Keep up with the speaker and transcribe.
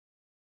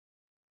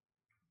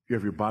you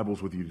have your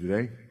Bibles with you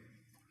today,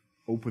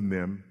 open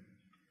them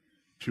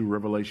to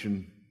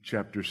Revelation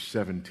chapter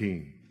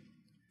 17.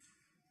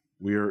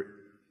 We are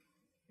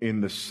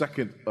in the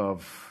second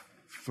of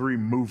three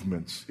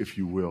movements, if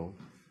you will,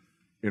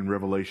 in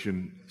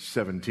Revelation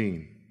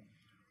 17.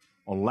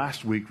 On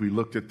last week, we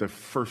looked at the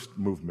first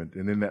movement,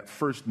 and in that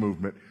first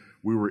movement,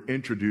 we were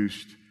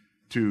introduced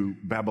to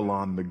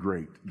Babylon the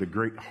great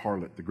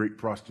harlot, the great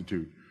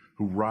prostitute,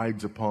 who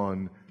rides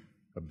upon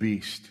a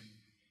beast.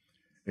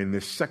 In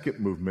this second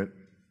movement,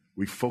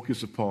 we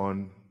focus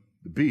upon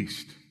the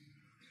beast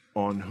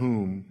on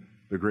whom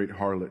the great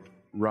harlot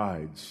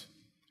rides.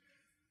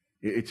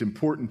 It's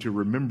important to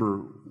remember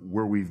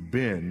where we've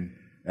been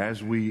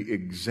as we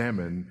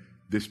examine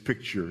this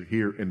picture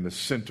here in the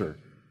center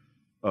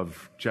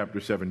of chapter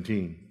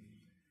 17.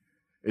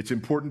 It's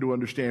important to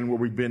understand where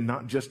we've been,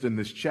 not just in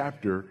this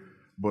chapter,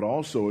 but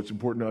also it's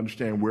important to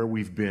understand where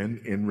we've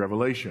been in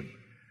Revelation.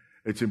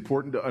 It's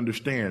important to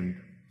understand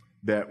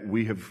that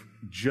we have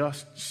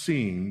just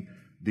seen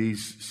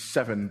these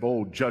seven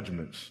bowl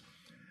judgments,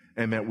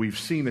 and that we've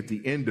seen at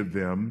the end of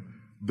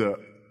them the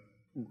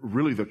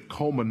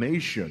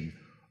culmination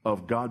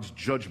of God's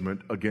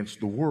judgment against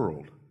the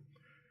world.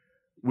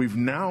 We've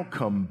now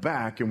come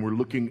back and we're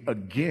looking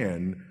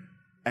again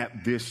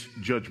at this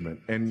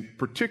judgment, and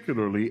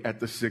particularly at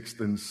the sixth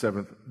and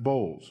seventh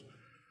bowls.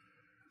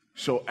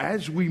 So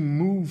as we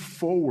move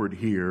forward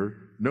here,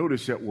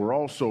 notice that we're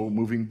also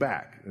moving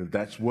back.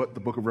 That's what the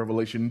book of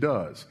Revelation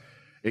does.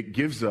 It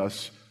gives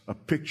us a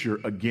picture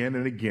again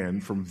and again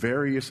from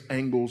various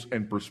angles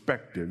and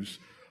perspectives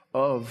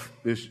of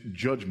this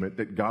judgment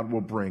that God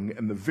will bring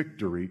and the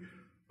victory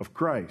of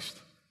Christ.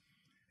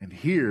 And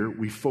here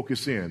we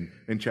focus in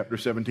chapter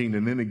 17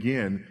 and then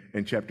again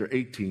in chapter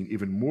 18,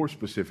 even more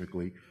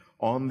specifically,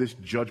 on this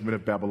judgment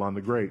of Babylon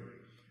the Great.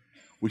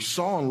 We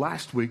saw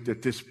last week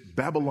that this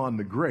Babylon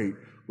the Great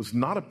was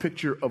not a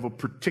picture of a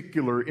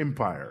particular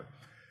empire.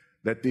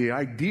 That the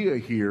idea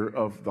here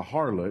of the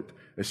harlot,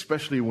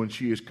 especially when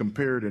she is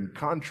compared and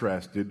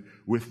contrasted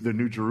with the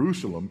New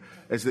Jerusalem,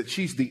 is that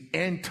she's the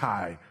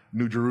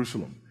anti-New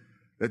Jerusalem.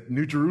 That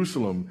New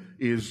Jerusalem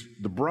is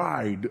the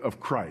bride of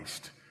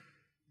Christ.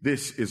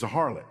 This is a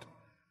harlot.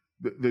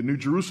 The New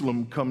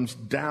Jerusalem comes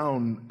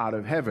down out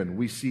of heaven.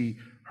 We see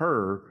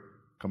her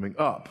coming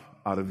up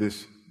out of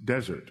this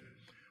desert.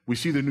 We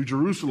see the New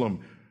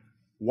Jerusalem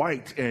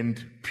white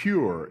and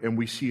pure, and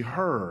we see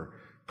her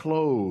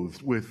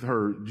clothed with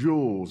her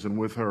jewels and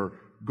with her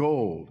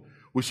gold.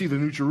 We see the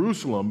New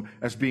Jerusalem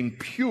as being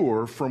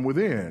pure from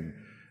within,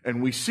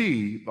 and we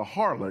see the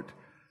harlot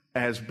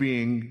as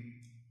being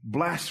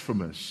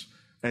blasphemous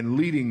and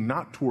leading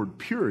not toward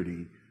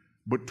purity,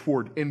 but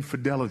toward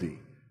infidelity,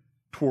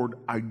 toward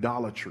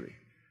idolatry.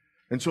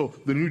 And so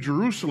the New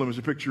Jerusalem is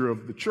a picture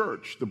of the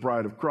church, the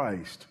bride of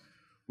Christ.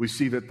 We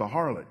see that the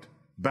harlot,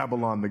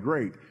 Babylon the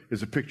Great,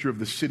 is a picture of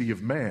the city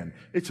of man.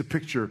 It's a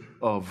picture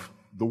of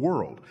the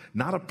world,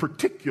 not a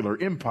particular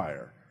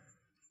empire,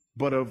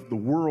 but of the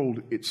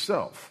world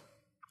itself.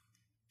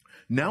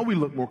 Now we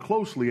look more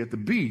closely at the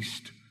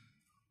beast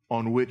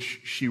on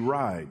which she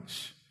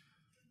rides.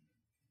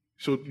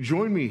 So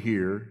join me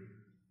here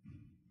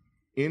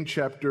in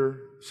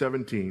chapter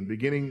 17,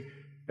 beginning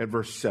at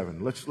verse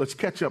 7. Let's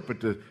catch up at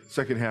the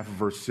second half of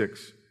verse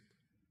 6.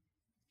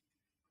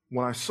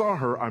 When I saw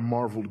her, I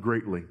marveled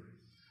greatly.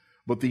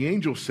 But the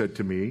angel said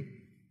to me,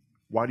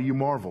 "Why do you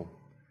marvel?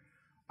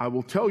 I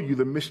will tell you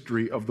the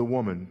mystery of the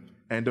woman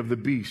and of the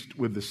beast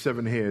with the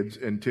 7 heads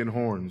and 10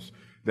 horns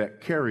that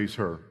carries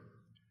her.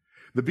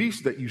 The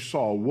beast that you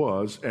saw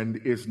was and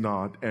is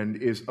not and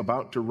is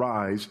about to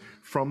rise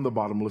from the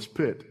bottomless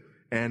pit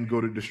and go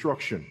to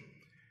destruction.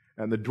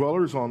 And the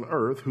dwellers on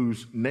earth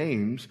whose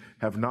names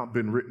have not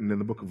been written in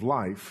the book of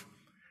life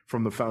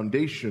from the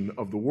foundation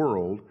of the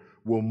world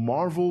will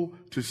marvel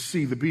to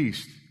see the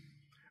beast,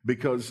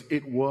 because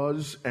it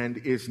was and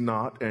is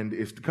not and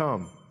is to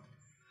come.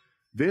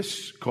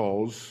 This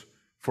calls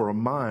for a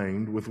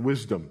mind with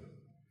wisdom.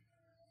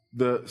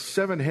 The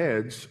 7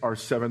 heads are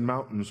 7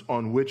 mountains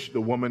on which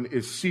the woman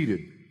is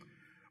seated.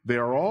 They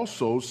are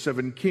also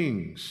 7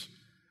 kings,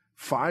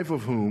 5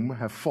 of whom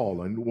have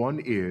fallen.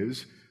 One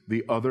is,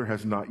 the other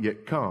has not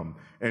yet come.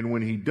 And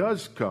when he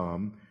does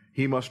come,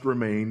 he must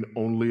remain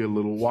only a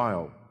little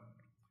while.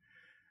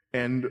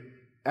 And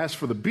as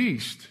for the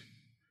beast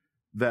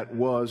that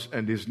was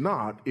and is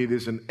not, it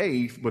is an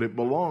 8th, but it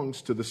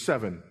belongs to the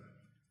 7.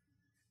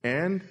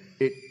 And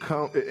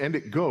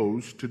it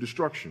goes to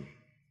destruction.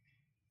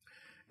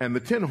 And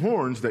the 10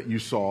 horns that you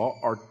saw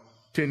are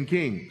 10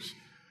 kings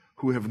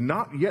who have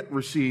not yet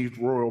received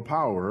royal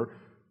power,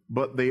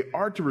 but they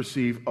are to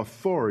receive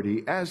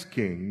authority as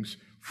kings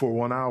for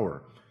 1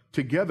 hour,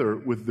 together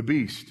with the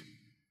beast.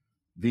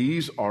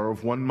 These are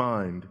of one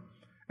mind,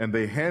 and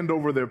they hand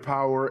over their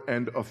power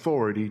and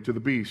authority to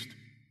the beast.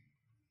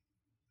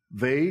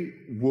 They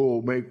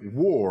will make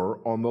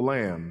war on the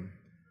Lamb,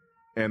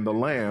 and the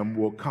Lamb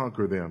will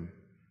conquer them,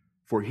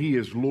 for he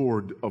is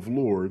Lord of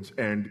lords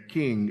and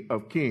King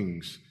of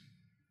kings,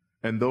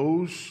 and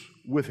those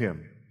with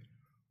him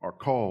are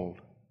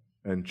called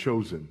and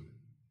chosen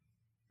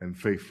and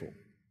faithful.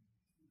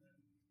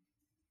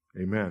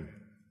 Amen.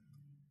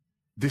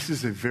 This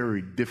is a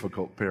very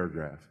difficult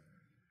paragraph.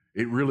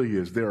 It really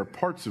is. There are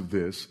parts of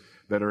this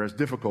that are as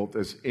difficult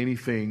as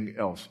anything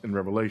else in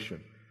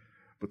Revelation.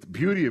 But the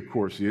beauty, of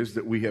course, is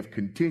that we have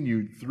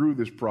continued through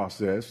this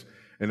process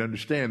and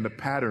understand the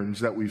patterns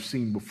that we've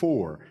seen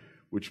before,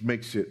 which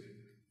makes it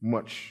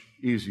much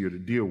easier to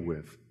deal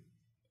with.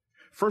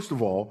 First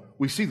of all,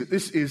 we see that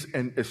this is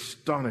an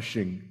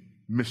astonishing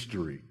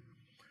mystery.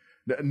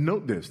 Now,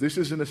 note this. This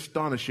is an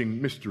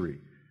astonishing mystery.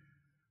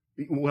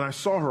 When I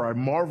saw her, I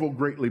marveled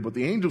greatly, but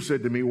the angel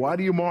said to me, "Why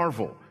do you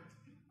marvel?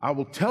 I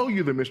will tell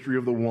you the mystery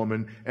of the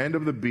woman and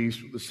of the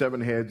beast with the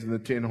 7 heads and the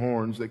 10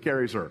 horns that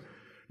carries her."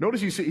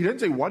 Notice he doesn't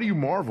say, "Why do you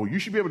marvel? You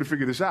should be able to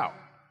figure this out."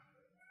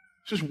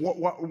 He says,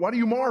 why do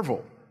you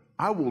marvel?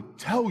 I will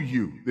tell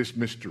you this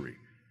mystery.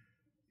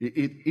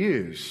 It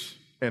is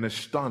an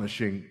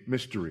astonishing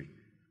mystery.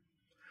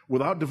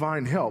 Without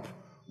divine help,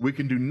 we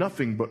can do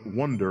nothing but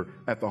wonder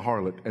at the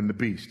harlot and the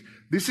beast.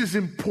 This is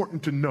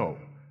important to know.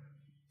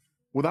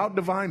 Without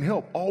divine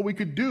help, all we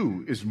could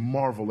do is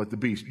marvel at the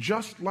beast,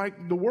 just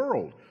like the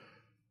world,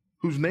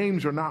 whose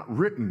names are not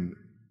written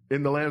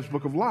in the Lamb's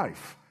Book of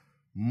Life.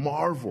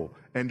 Marvel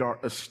and are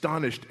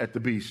astonished at the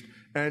beast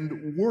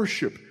and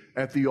worship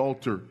at the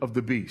altar of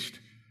the beast.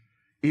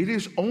 It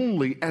is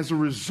only as a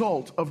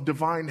result of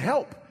divine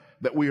help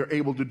that we are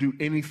able to do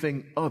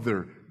anything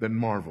other than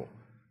marvel.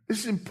 This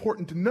is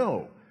important to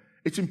know.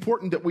 It's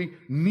important that we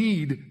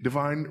need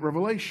divine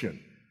revelation.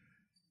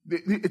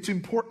 It's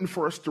important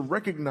for us to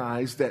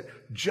recognize that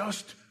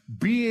just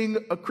being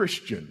a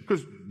Christian,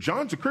 because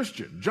John's a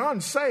Christian,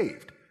 John's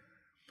saved,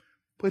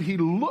 but he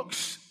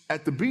looks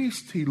at the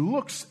beast, he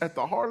looks at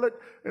the harlot,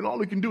 and all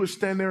he can do is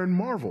stand there and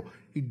marvel.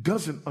 He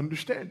doesn't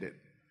understand it,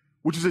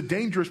 which is a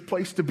dangerous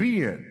place to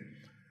be in.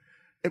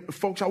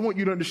 Folks, I want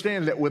you to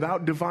understand that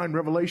without divine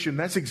revelation,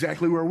 that's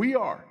exactly where we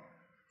are.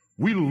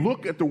 We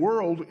look at the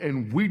world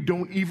and we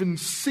don't even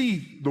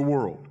see the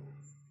world.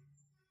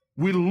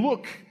 We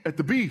look at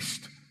the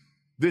beast,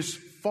 this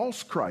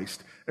false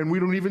Christ, and we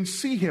don't even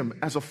see him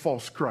as a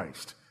false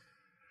Christ.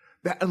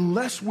 That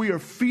unless we are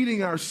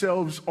feeding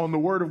ourselves on the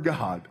Word of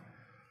God,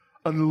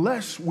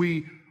 unless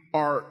we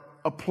are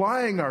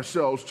applying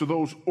ourselves to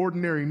those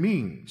ordinary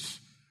means,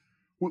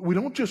 we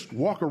don't just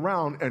walk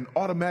around and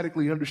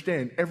automatically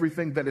understand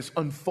everything that is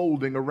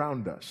unfolding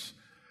around us.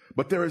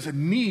 But there is a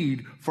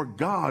need for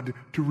God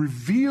to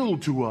reveal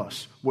to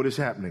us what is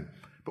happening.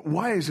 But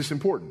why is this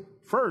important?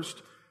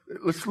 First,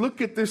 let's look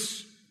at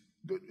this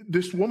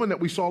woman that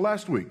we saw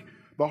last week,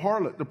 the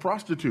harlot, the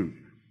prostitute.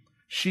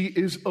 She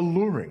is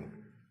alluring.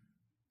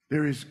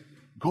 There is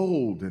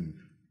gold and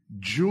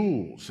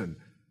jewels, and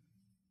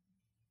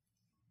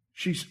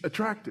she's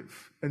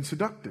attractive and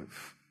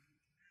seductive.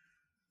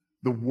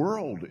 The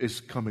world is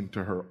coming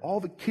to her. All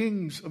the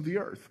kings of the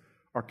earth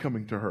are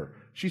coming to her.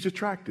 She's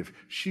attractive.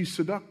 She's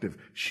seductive.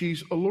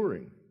 She's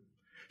alluring.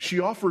 She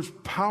offers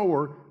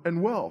power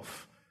and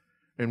wealth,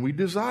 and we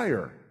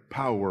desire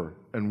power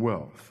and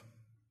wealth.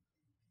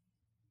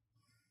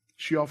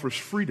 She offers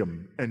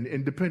freedom and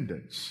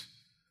independence.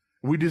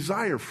 We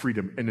desire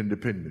freedom and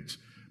independence.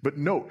 But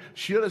note,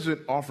 she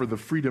doesn't offer the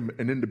freedom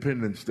and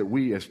independence that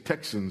we as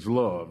Texans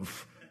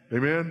love.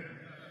 Amen?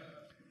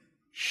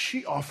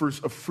 She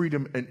offers a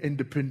freedom and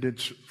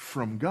independence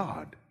from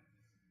God.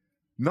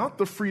 Not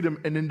the freedom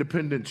and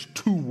independence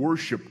to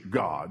worship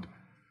God,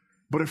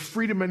 but a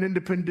freedom and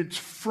independence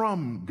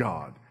from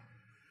God.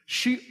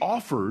 She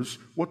offers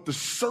what the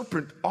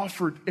serpent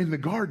offered in the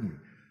garden.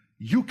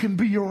 You can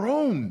be your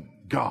own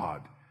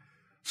God.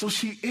 So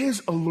she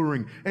is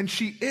alluring and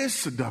she is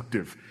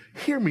seductive.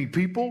 Hear me,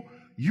 people.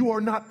 You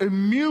are not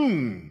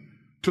immune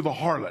to the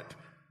harlot.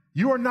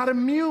 You are not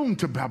immune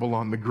to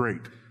Babylon the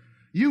Great.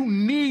 You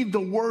need the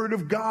Word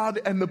of God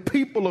and the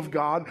people of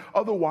God.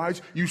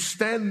 Otherwise, you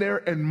stand there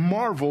and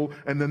marvel,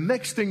 and the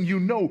next thing you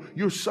know,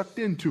 you're sucked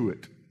into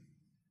it.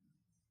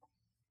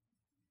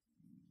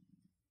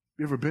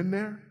 You ever been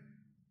there?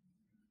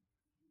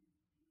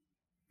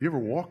 You ever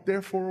walked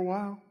there for a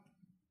while?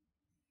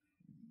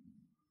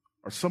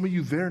 Are some of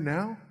you there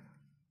now?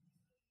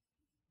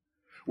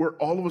 Where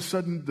all of a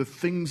sudden the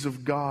things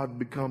of God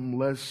become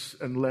less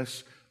and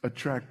less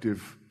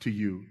attractive to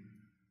you.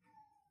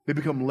 They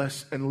become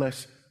less and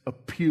less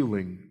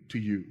appealing to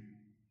you.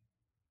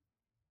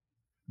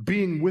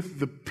 Being with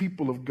the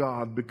people of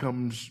God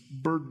becomes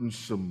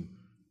burdensome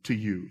to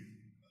you.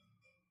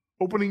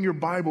 Opening your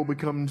Bible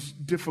becomes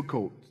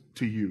difficult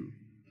to you.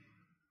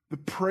 The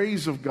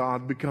praise of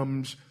God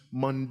becomes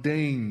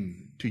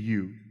mundane to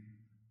you.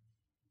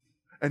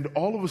 And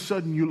all of a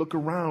sudden you look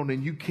around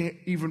and you can't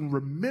even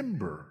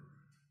remember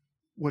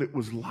what it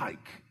was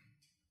like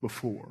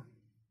before.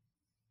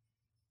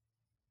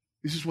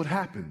 This is what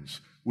happens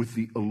with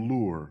the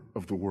allure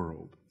of the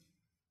world.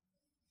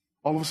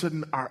 All of a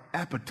sudden, our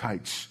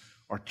appetites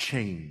are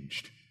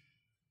changed.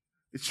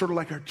 It's sort of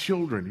like our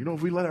children. You know,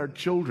 if we let our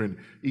children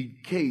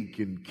eat cake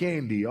and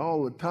candy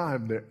all the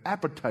time, their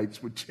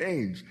appetites would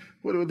change.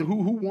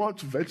 Who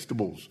wants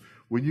vegetables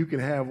when you can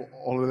have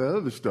all of that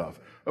other stuff?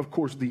 Of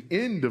course, the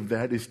end of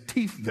that is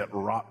teeth that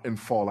rot and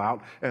fall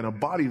out and a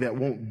body that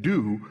won't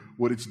do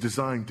what it's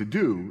designed to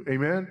do.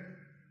 Amen?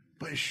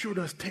 But it sure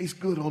does taste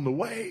good on the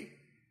way.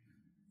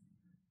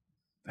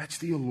 That's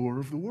the allure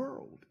of the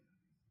world.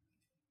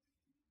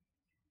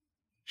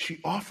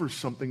 She offers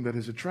something that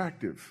is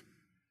attractive,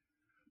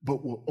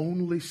 but will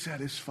only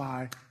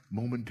satisfy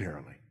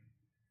momentarily.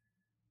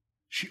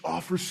 She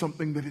offers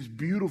something that is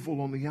beautiful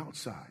on the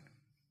outside,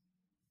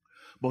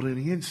 but on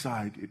the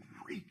inside, it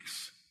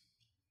reeks.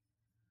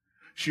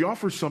 She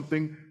offers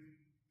something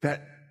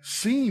that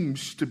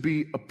seems to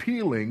be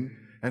appealing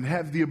and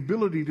have the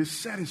ability to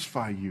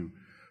satisfy you,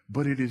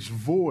 but it is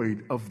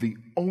void of the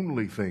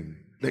only thing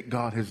that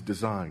God has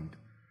designed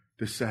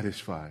to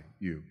satisfy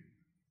you.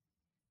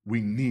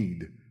 We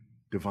need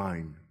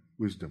divine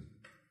wisdom.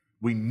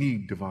 We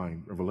need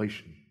divine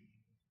revelation.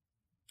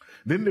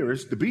 Then there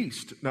is the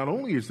beast. Not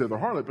only is there the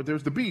harlot, but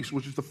there's the beast,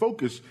 which is the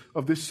focus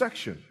of this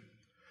section.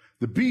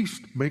 The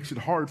beast makes it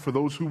hard for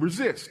those who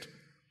resist.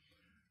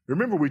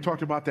 Remember, we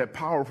talked about that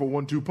powerful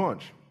 1-2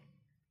 punch.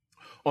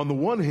 On the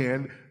one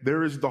hand,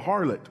 there is the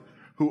harlot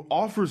who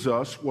offers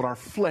us what our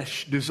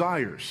flesh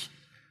desires.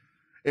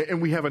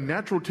 And we have a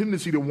natural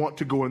tendency to want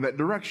to go in that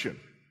direction.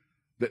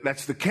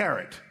 That's the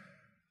carrot.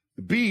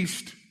 The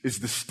beast is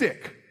the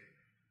stick.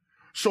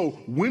 So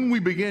when we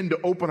begin to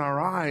open our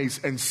eyes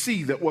and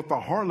see that what the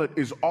harlot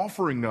is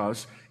offering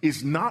us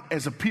is not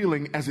as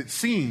appealing as it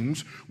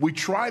seems, we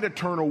try to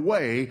turn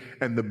away,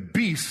 and the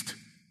beast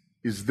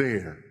is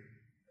there.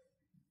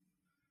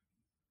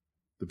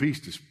 The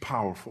beast is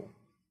powerful,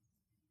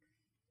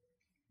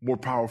 more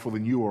powerful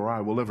than you or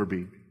I will ever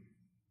be.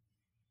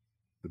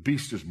 The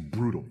beast is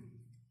brutal,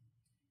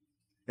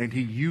 and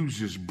he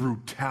uses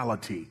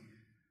brutality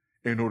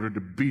in order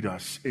to beat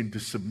us into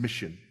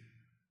submission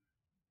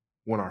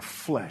when our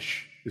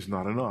flesh is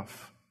not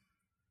enough.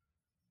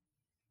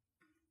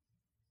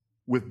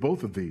 With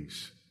both of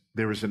these,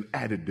 there is an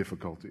added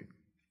difficulty.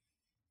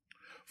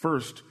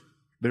 First,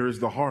 there is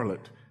the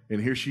harlot,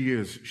 and here she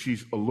is.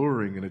 She's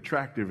alluring and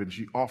attractive, and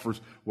she offers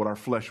what our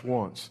flesh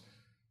wants.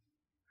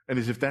 And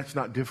as if that's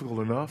not difficult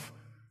enough,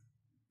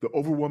 the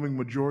overwhelming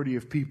majority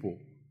of people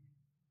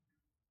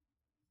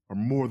are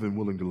more than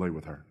willing to lay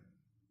with her.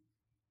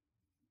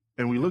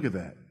 And we look at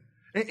that.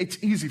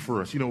 It's easy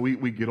for us.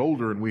 We get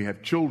older and we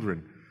have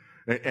children.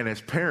 And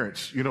as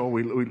parents, we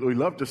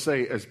love to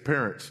say as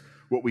parents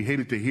what we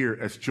hated to hear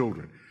as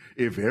children.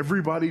 If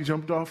everybody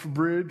jumped off a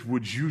bridge,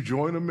 would you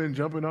join them in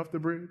jumping off the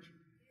bridge?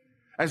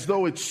 As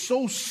though it's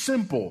so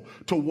simple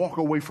to walk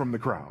away from the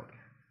crowd.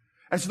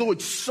 As though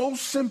it's so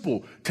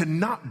simple to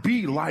not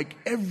be like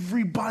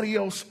everybody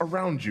else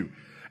around you.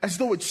 As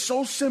though it's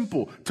so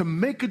simple to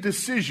make a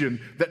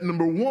decision that,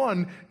 number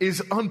one,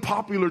 is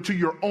unpopular to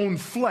your own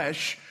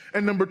flesh,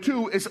 and number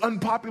two, is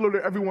unpopular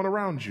to everyone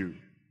around you.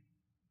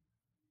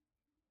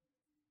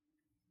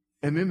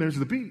 And then there's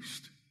the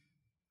beast,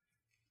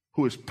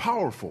 who is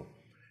powerful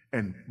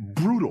and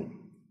brutal.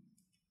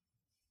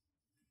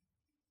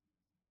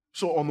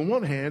 So on the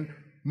one hand,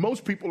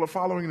 most people are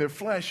following their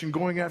flesh and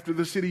going after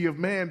the city of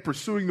man,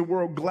 pursuing the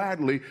world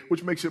gladly,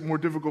 which makes it more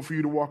difficult for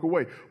you to walk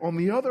away. On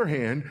the other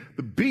hand,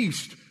 the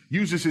beast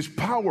uses his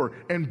power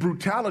and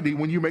brutality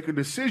when you make a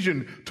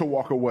decision to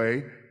walk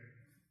away.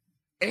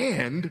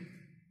 And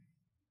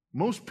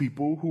most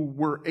people who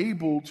were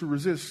able to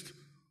resist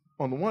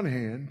on the one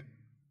hand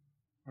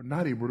are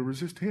not able to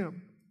resist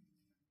him.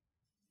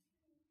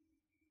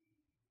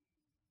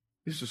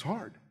 This is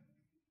hard.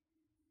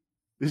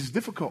 This is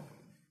difficult.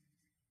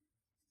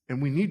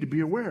 And we need to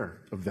be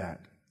aware of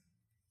that.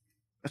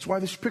 That's why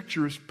this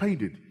picture is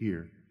painted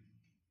here.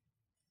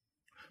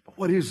 But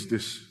what is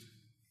this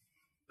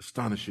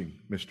astonishing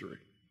mystery?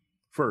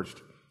 First,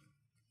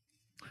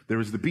 there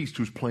is the beast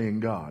who's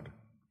playing God.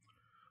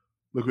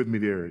 Look with me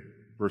there,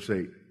 verse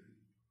 8.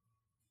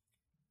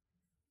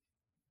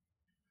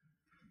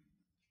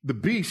 The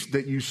beast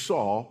that you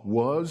saw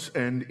was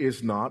and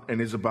is not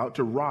and is about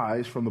to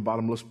rise from the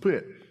bottomless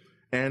pit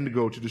and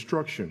go to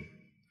destruction.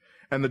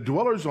 And the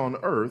dwellers on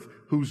earth,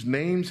 whose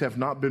names have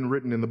not been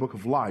written in the book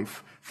of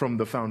life from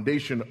the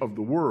foundation of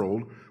the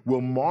world,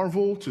 will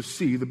marvel to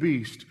see the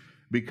beast,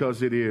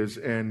 because it is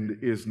and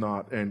is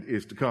not and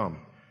is to come.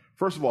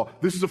 First of all,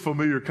 this is a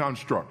familiar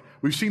construct.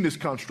 We've seen this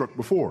construct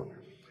before.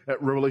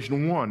 At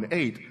Revelation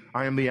 1:8,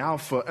 I am the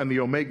Alpha and the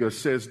Omega,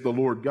 says the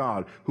Lord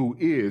God, who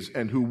is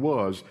and who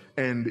was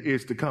and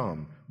is to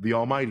come, the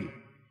Almighty.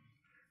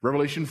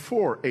 Revelation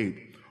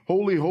 4:8,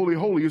 holy, holy,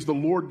 holy is the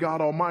Lord God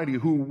Almighty,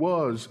 who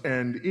was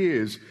and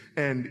is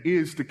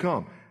to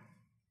come.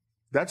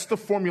 That's the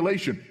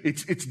formulation.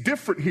 It's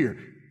different here.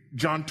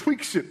 John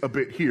tweaks it a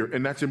bit here,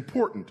 and that's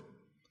important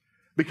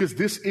because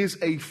this is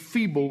a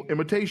feeble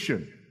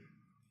imitation.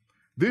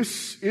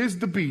 This is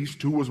the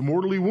beast who was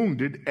mortally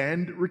wounded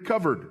and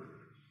recovered.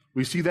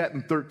 We see that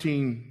in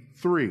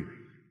 13:3.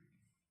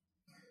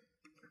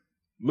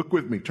 Look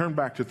with me. Turn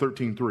back to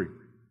 13:3.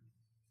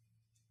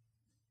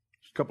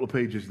 Just a couple of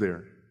pages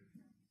there.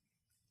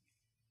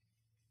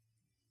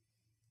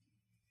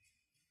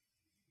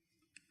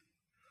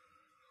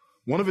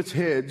 One of its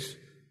heads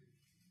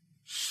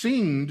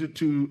seemed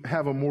to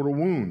have a mortal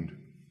wound,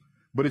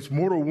 but its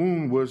mortal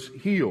wound was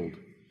healed,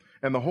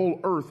 and the whole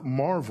earth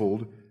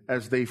marveled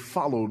as they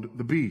followed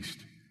the beast.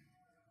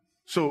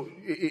 So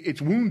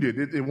it's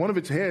wounded. One of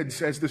its heads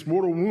has this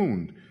mortal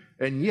wound,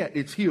 and yet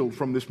it's healed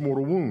from this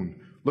mortal wound.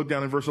 Look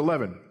down in verse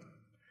 11.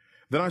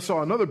 Then I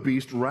saw another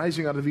beast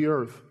rising out of the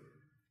earth.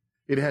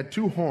 It had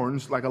 2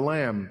 horns like a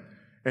lamb,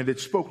 and it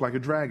spoke like a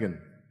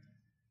dragon.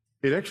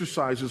 It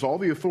exercises all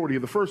the authority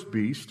of the first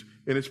beast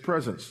in its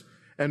presence,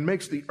 and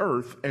makes the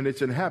earth and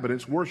its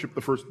inhabitants worship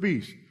the first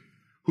beast,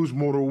 whose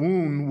mortal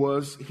wound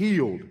was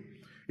healed.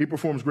 He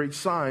performs great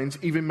signs,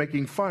 even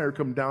making fire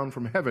come down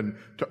from heaven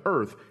to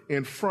earth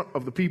in front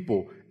of the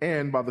people,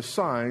 and by the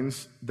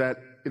signs that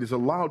it is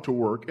allowed to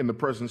work in the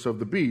presence of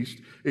the beast,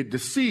 it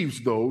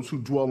deceives those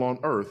who dwell on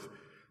earth,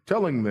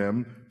 telling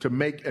them to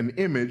make an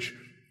image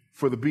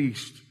for the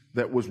beast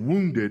that was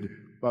wounded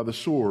by the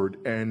sword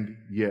and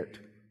yet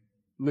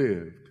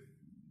lived.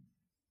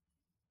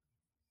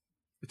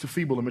 It's a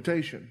feeble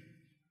imitation.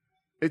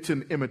 It's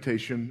an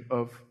imitation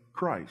of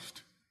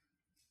Christ.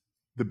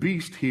 The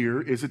beast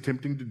here is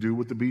attempting to do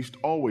what the beast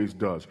always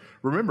does.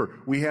 Remember,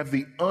 we have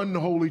the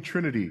unholy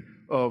trinity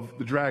of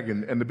the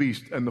dragon and the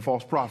beast and the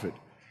false prophet.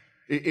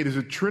 It is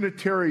a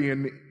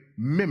Trinitarian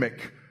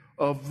mimic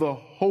of the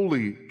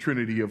holy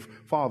trinity of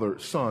Father,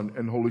 Son,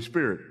 and Holy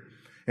Spirit.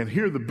 And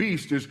here the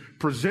beast is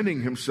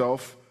presenting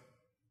himself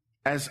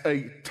as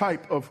a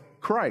type of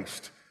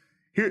Christ.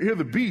 Here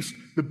the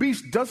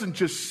beast doesn't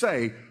just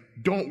say,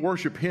 don't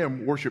worship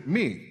him, worship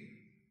me.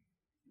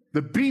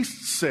 The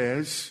beast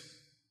says,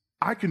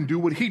 I can do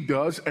what he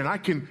does and I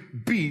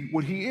can be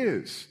what he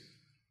is.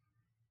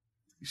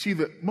 You see,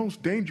 the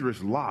most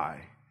dangerous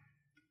lie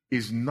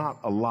is not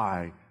a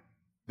lie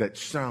that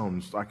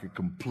sounds like a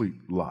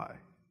complete lie.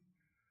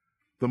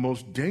 The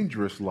most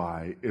dangerous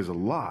lie is a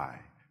lie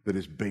that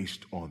is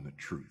based on the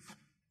truth.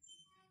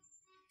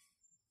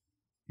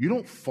 You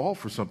don't fall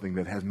for something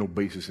that has no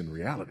basis in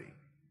reality.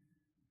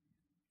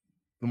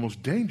 The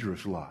most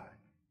dangerous lie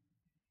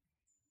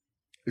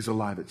is a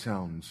lie that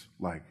sounds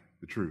like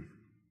the truth.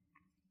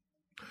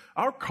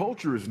 Our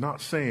culture is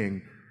not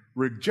saying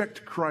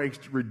reject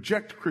Christ,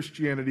 reject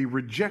Christianity,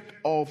 reject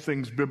all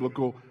things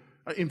biblical.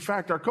 In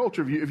fact, our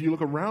culture, if you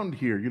look around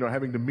here,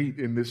 having to meet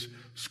in this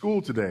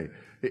school today,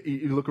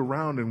 you look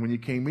around and when you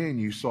came in,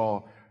 you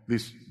saw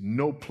this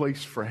No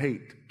Place for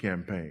Hate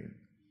campaign,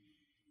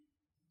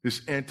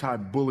 this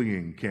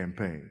anti-bullying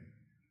campaign.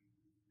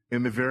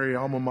 In the very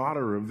alma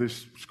mater of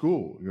this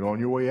school, on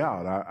your way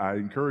out, I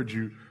encourage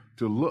you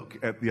to look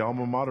at the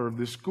alma mater of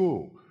this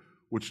school,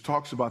 which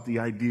talks about the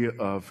idea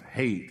of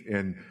hate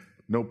and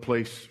no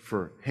place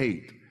for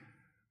hate.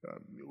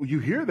 You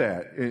hear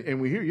that, and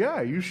we hear,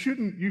 you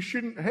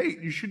shouldn't hate,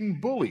 you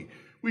shouldn't bully,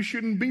 we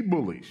shouldn't be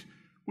bullies,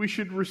 we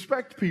should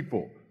respect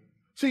people.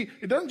 See,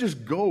 it doesn't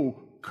just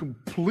go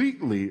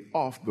completely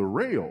off the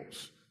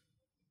rails,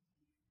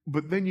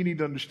 but then you need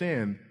to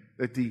understand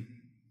that the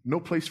No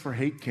Place for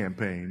Hate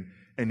campaign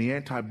and the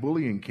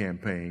anti-bullying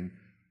campaign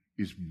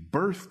is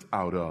birthed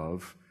out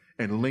of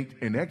and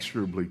linked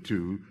inexorably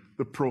to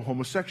the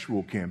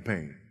pro-homosexual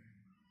campaign.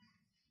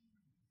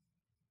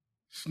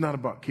 It's not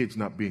about kids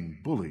not being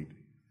bullied.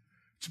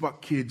 It's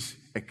about kids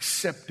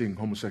accepting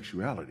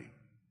homosexuality.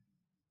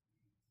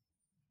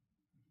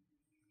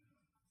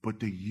 But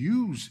to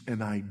use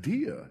an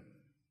idea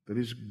that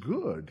is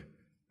good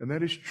and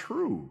that is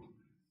true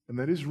and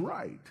that is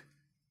right.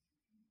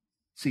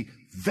 See,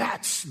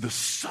 that's the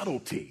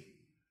subtlety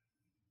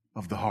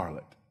of the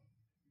harlot.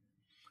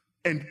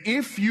 And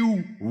if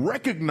you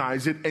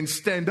recognize it and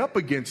stand up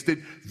against it,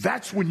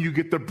 that's when you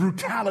get the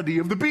brutality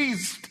of the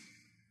beast.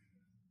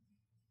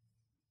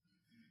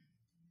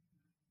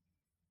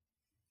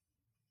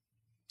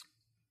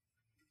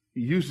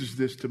 He uses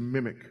this to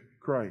mimic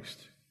Christ.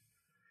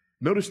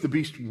 Notice the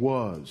beast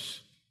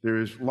was. There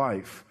is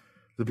life.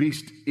 The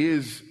beast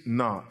is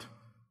not.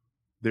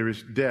 There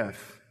is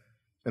death.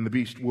 And the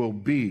beast will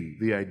be,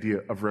 the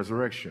idea of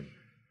resurrection.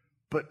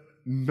 But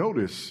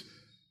notice,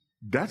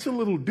 that's a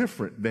little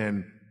different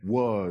than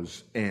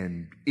was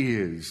and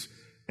is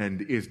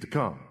to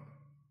come.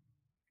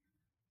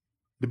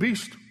 The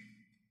beast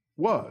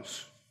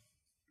was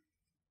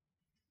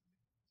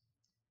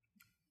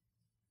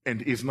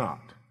and is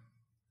not.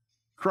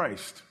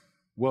 Christ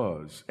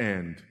was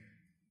and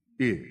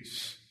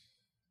is.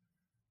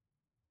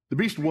 The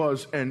beast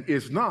was and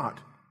is not,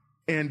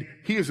 and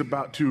he is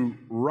about to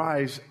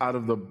rise out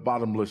of the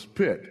bottomless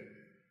pit.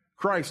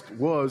 Christ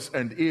was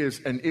and is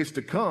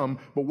to come,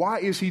 but why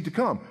is he to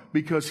come?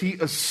 Because he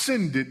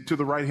ascended to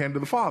the right hand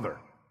of the Father.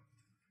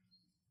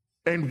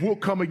 And will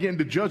come again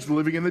to judge the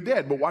living and the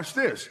dead. But watch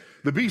this.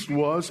 The beast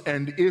was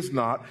and is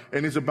not,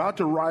 and is about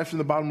to rise from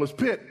the bottomless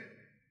pit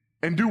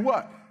and do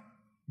what?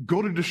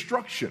 Go to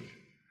destruction.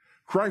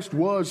 Christ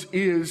was,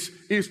 is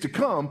to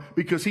come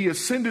because he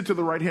ascended to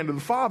the right hand of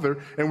the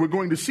Father, and we're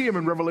going to see him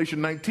in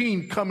Revelation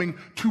 19 coming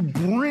to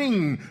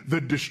bring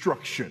the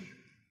destruction.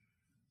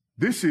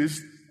 This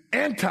is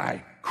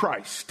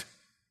Antichrist.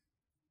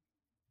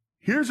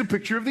 Here's a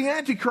picture of the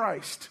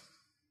Antichrist.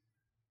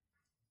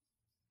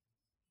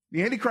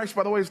 The Antichrist,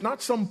 by the way, is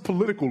not some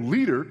political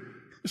leader.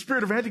 The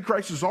spirit of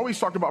Antichrist is always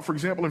talked about, for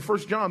example, in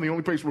 1 John, the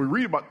only place where we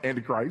read about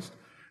Antichrist,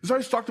 is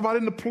always talked about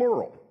in the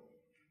plural.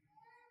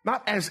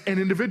 Not as an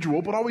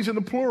individual, but always in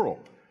the plural.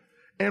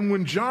 And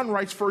when John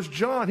writes 1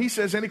 John, he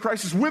says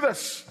Antichrist is with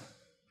us,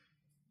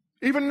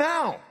 even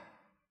now.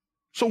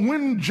 So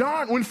when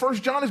 1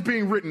 John is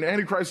being written,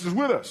 Antichrist is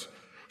with us.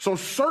 So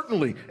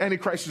certainly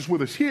Antichrist is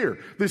with us here.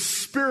 This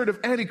spirit of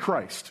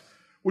Antichrist,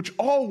 which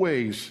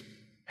always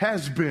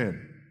has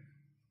been,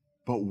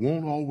 but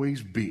won't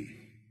always be.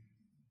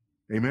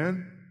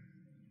 Amen?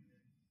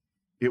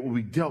 It will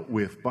be dealt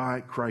with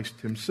by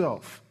Christ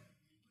himself.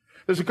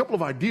 There's a couple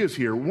of ideas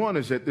here. One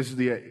is that this is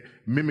the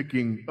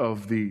mimicking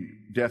of the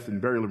death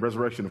and burial and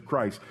resurrection of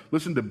Christ.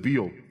 Listen to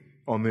Beale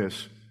on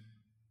this.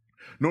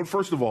 Note,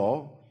 first of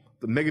all,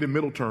 the negative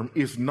middle term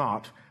is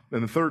not,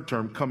 and the third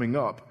term coming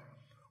up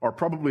are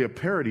probably a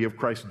parody of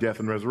Christ's death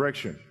and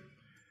resurrection.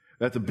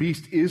 That the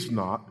beast is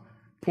not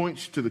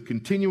points to the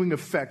continuing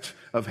effect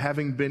of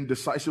having been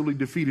decisively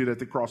defeated at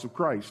the cross of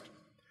Christ.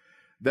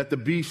 That the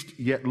beast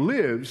yet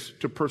lives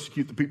to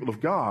persecute the people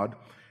of God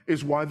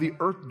is why the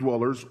earth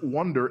dwellers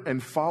wonder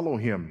and follow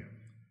him.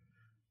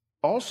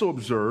 Also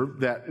observe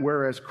that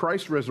whereas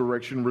Christ's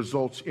resurrection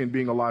results in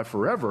being alive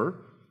forever,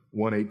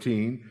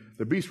 1:18,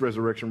 the beast's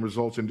resurrection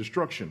results in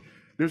destruction.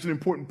 There's an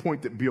important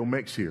point that Beale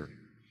makes here.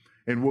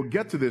 And we'll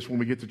get to this when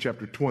we get to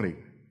chapter 20.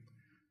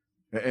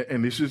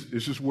 And this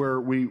is where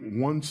we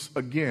once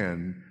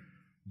again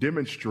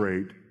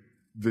demonstrate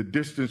the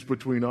distance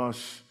between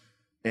us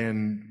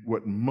and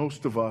what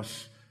most of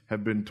us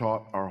have been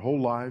taught our whole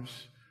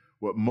lives,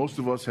 what most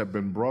of us have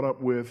been brought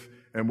up with,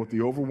 and what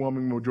the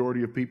overwhelming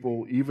majority of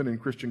people, even in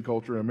Christian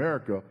culture in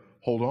America,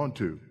 hold on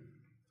to.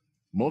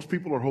 Most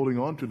people are holding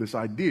on to this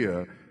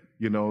idea,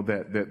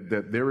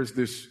 that there is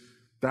this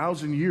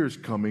 1,000 years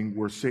coming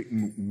where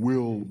Satan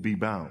will be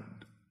bound.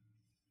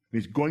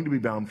 He's going to be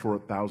bound for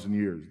 1,000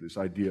 years, this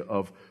idea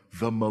of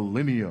the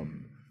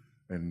millennium.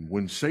 And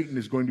when Satan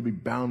is going to be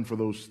bound for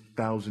those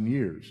 1,000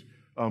 years,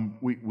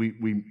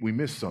 we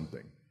miss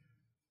something.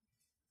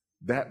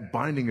 That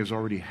binding has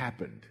already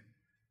happened.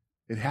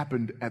 It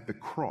happened at the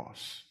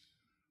cross.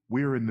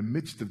 We're in the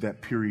midst of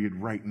that period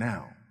right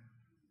now.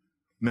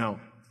 Now,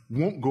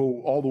 won't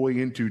go all the way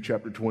into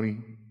chapter 20,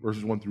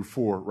 verses 1 through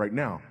 4 right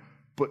now,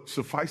 but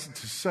suffice it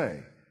to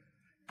say,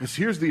 because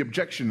here's the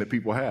objection that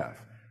people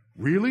have.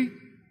 Really?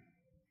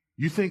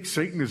 You think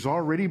Satan is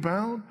already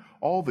bound?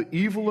 All the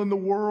evil in the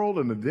world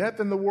and the death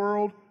in the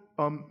world?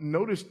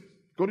 Notice,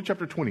 go to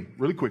chapter 20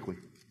 really quickly.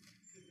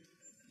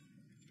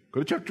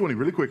 Go to chapter 20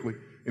 really quickly,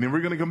 and then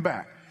we're going to come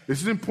back.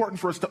 This is important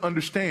for us to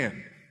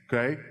understand,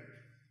 okay?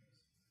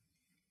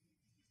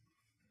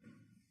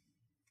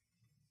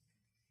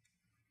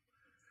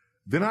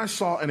 Then I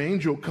saw an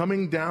angel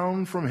coming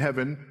down from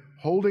heaven,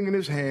 holding in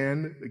his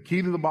hand the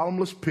key to the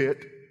bottomless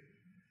pit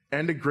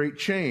and a great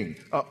chain.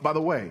 By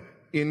the way,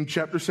 in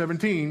chapter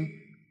 17,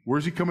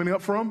 where's he coming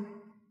up from?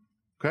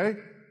 Okay?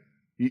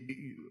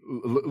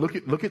 Look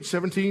at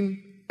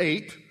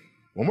 17:8.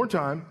 One more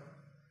time.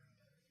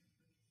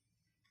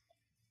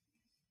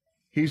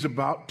 He's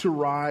about to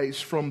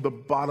rise from the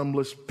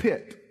bottomless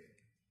pit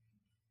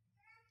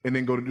and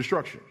then go to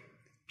destruction.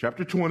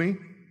 Chapter 20,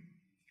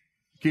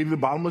 key to the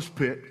bottomless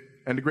pit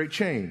and a great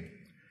chain.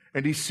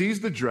 And he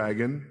seized the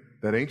dragon,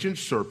 that ancient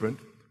serpent,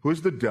 who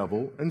is the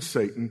devil and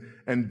Satan,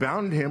 and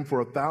bound him for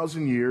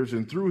 1,000 years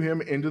and threw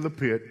him into the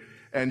pit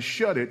and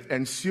shut it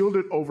and sealed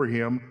it over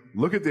him.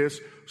 Look at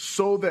this,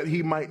 so that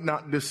he might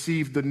not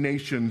deceive the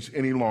nations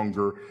any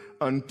longer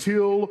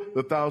until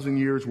the 1,000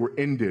 years were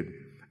ended.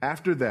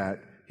 After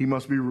that, he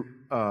must be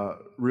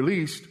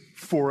released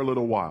for a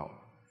little while.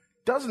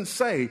 Doesn't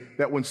say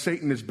that when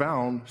Satan is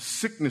bound,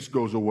 sickness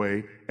goes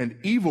away and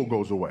evil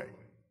goes away.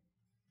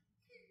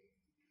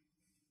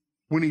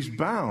 When he's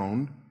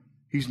bound,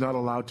 he's not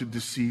allowed to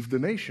deceive the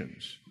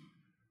nations.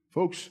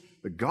 Folks,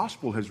 the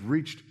gospel has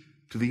reached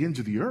to the ends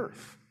of the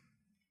earth.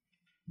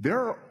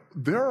 There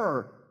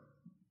are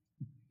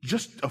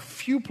just a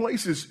few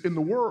places in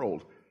the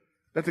world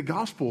that the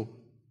gospel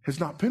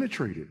has not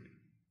penetrated.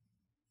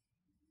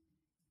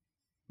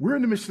 We're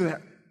in the midst of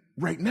that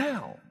right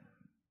now.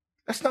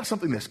 That's not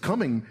something that's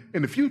coming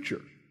in the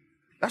future.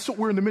 That's what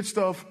we're in the midst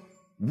of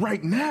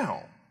right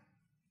now.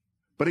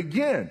 But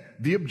again,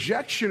 the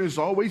objection is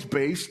always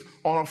based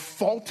on a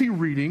faulty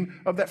reading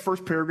of that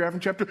first paragraph in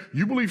chapter.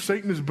 You believe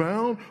Satan is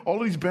bound? All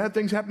of these bad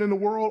things happen in the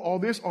world, all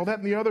this, all that,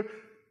 and the other.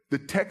 The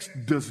text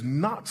does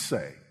not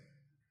say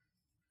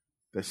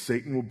that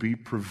Satan will be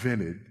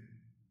prevented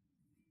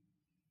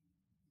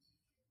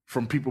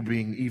from people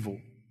being evil.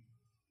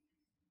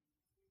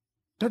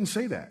 Doesn't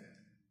say that.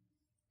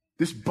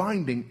 This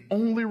binding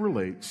only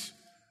relates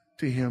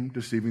to him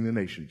deceiving the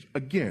nations.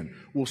 Again,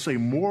 we'll say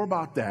more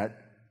about that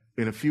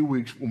in a few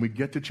weeks when we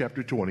get to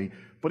chapter 20,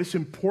 but it's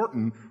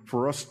important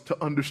for us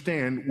to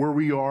understand where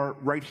we are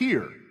right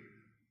here.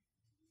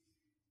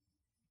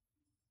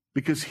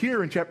 Because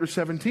here in chapter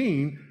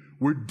 17,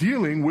 we're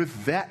dealing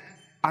with that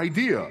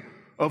idea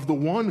of the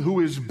one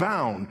who is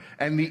bound,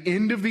 and the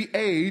end of the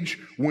age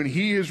when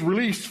he is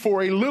released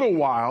for a little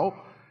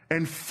while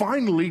and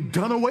finally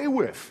done away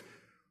with,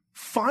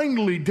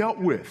 finally dealt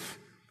with.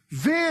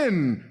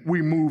 Then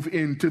we move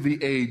into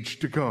the age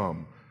to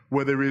come,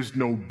 where there is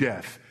no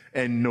death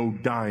and no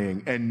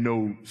dying and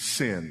no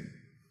sin.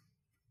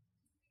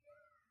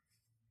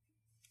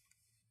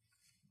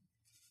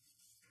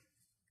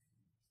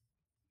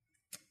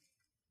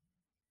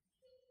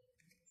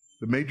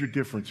 The major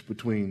difference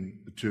between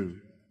the two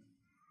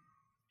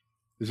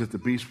is that the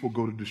beast will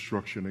go to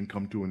destruction and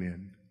come to an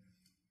end,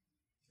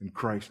 and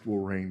Christ will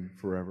reign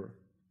forever.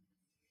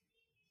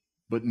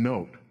 But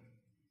note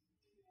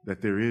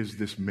that there is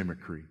this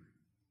mimicry,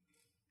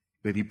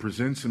 that he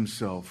presents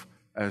himself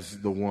as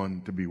the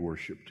one to be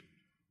worshiped,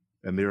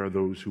 and there are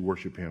those who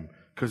worship him,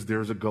 because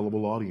there's a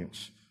gullible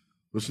audience.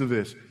 Listen to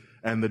this.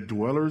 And the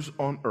dwellers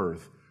on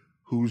earth,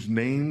 whose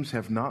names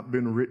have not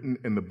been written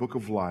in the book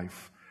of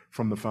life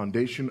from the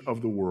foundation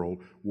of the world,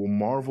 will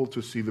marvel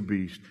to see the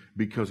beast,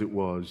 because it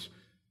was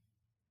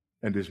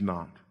and is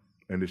not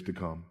and is to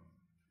come.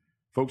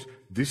 Folks,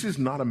 this is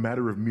not a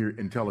matter of mere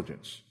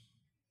intelligence.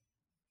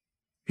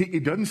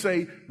 It doesn't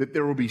say that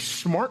there will be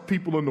smart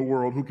people in the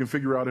world who can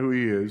figure out who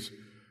he is,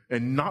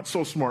 and not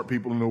so smart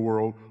people in the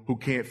world who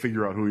can't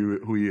figure out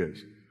who he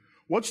is.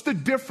 What's the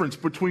difference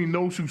between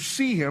those who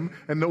see him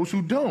and those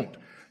who don't?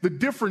 The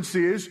difference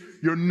is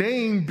your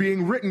name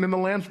being written in the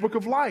Lamb's book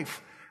of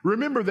life.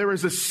 Remember, there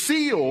is a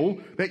seal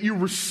that you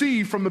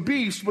receive from the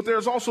beast, but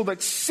there's also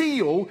that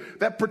seal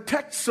that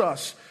protects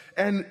us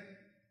and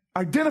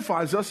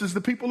identifies us as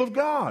the people of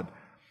God.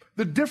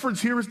 The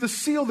difference here is the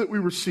seal that we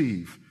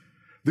receive.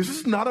 This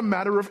is not a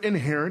matter of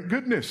inherent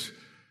goodness.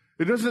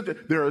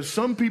 There are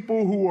some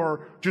people who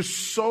are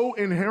just so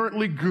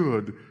inherently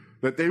good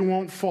that they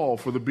won't fall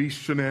for the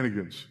beast's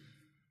shenanigans.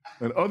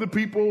 And other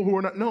people who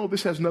are not. No,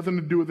 this has nothing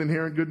to do with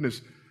inherent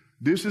goodness.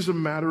 This is a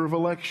matter of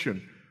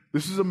election.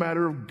 This is a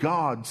matter of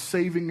God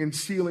saving and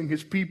sealing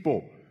his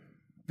people.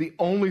 The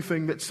only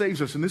thing that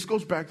saves us, and this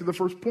goes back to the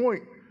first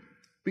point,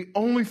 the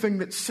only thing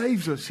that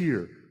saves us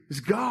here is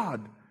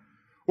God.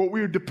 What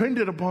we are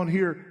dependent upon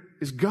here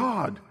is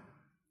God.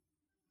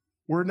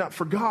 Were it not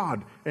for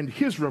God and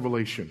his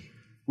revelation,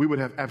 we would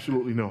have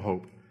absolutely no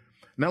hope.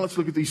 Now let's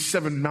look at these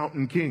 7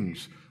 mountain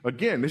kings.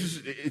 Again,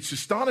 it's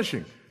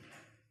astonishing.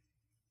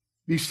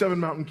 These 7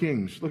 mountain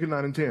kings. Look at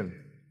 9 and 10.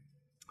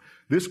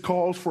 This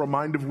calls for a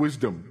mind of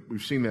wisdom.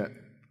 We've seen that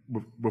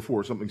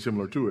before, something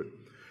similar to it.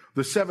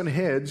 The 7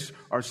 heads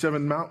are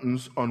 7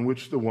 mountains on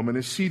which the woman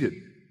is seated.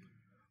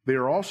 They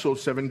are also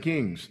 7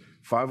 kings,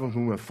 5 of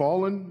whom have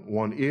fallen.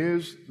 1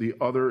 is, the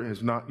other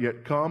has not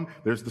yet come.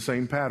 There's the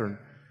same pattern.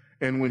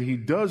 And when he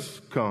does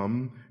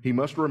come, he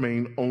must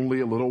remain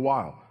only a little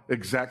while.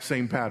 Exact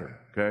same pattern,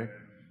 okay?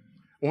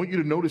 I want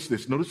you to notice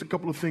this. Notice a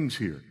couple of things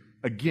here.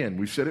 Again,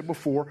 we've said it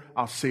before.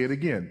 I'll say it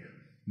again.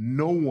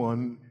 No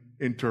one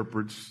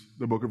interprets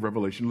the book of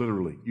Revelation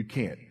literally. You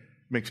can't. It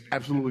makes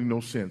absolutely no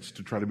sense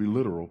to try to be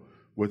literal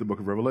with the book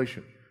of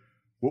Revelation.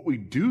 What we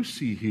do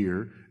see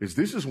here is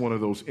this is one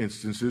of those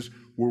instances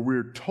where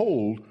we're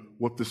told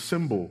what the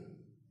symbol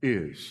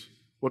is,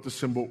 what the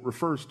symbol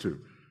refers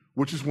to,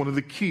 which is one of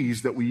the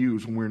keys that we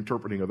use when we're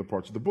interpreting other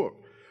parts of the book.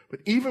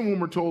 But even when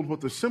we're told what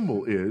the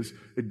symbol is,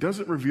 it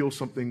doesn't reveal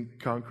something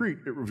concrete.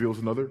 It reveals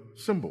another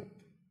symbol.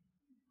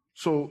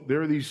 So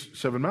there are these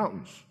 7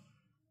 mountains.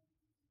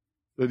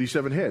 There are these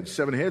 7 heads.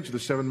 7 heads are the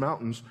 7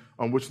 mountains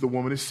on which the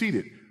woman is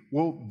seated.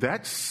 Well,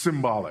 that's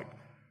symbolic.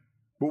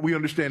 But we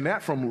understand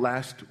that from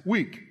last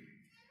week.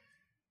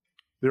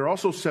 There are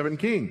also 7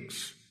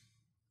 kings.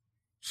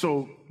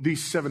 So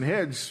these 7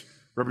 heads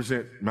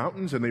represent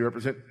mountains and they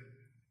represent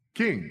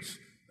kings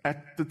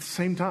at the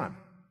same time.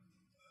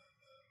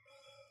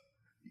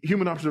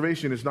 Human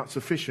observation is not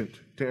sufficient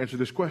to answer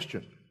this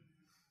question.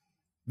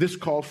 This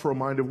calls for a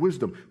mind of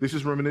wisdom. This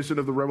is reminiscent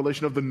of the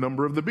revelation of the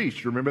number of the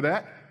beast. You remember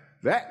that?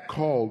 That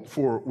called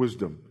for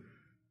wisdom.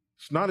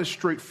 It's not as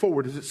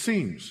straightforward as it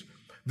seems.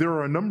 There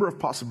are a number of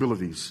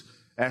possibilities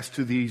as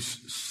to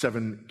these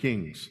 7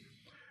 kings.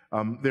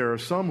 There are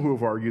some who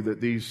have argued that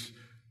these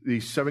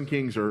 7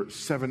 kings are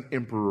 7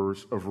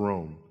 emperors of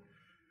Rome.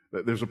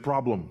 There's a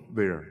problem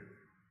there.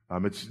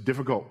 It's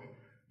difficult.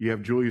 You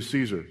have Julius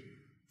Caesar,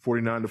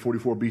 49 to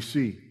 44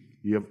 BC.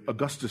 You have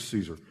Augustus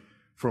Caesar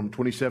from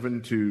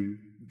 27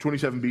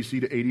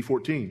 BC to AD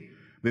 14.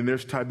 Then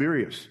there's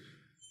Tiberius,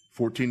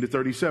 14 to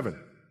 37.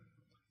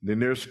 Then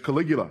there's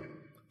Caligula,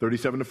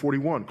 37 to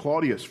 41.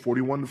 Claudius,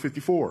 41 to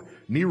 54.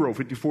 Nero,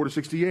 54 to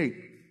 68.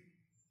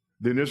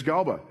 Then there's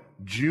Galba,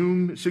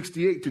 June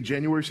 68 to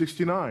January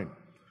 69.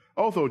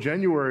 Otho,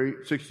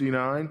 January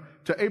 69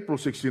 to April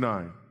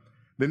 69.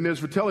 Then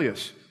there's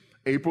Vitellius,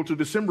 April to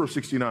December of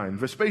 69.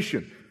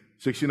 Vespasian,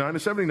 69 to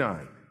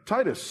 79.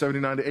 Titus,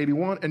 79 to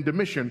 81. And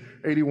Domitian,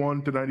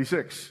 81 to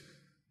 96.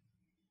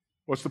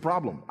 What's the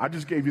problem? I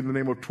just gave you the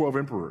name of 12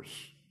 emperors.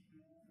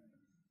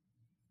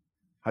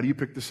 How do you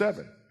pick the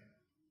 7?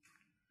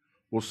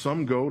 Well,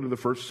 some go to the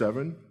first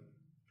 7,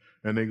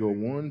 and they go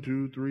 1,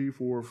 2, 3,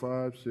 4,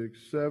 5, 6,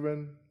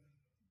 7.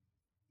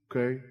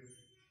 Okay,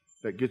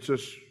 that gets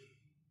us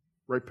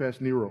right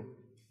past Nero.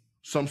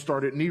 Some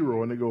start at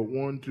Nero and they go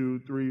 1, 2,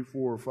 3,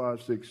 4,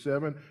 5, 6,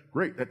 7.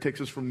 Great, that takes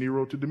us from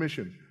Nero to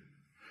Domitian.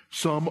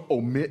 Some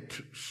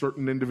omit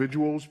certain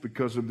individuals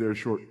because of their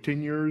short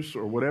tenures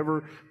or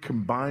whatever,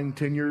 combine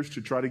tenures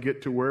to try to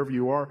get to wherever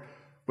you are.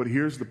 But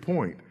here's the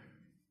point.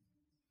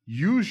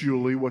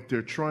 Usually what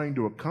they're trying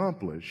to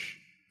accomplish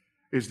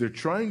is they're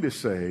trying to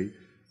say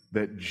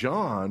that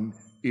John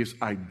is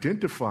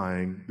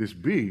identifying this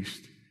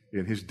beast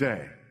in his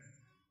day.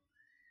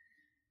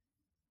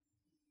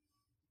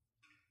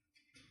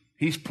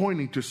 He's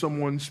pointing to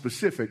someone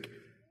specific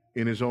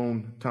in his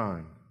own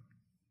time.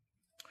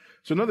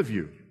 It's another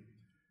view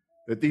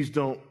that these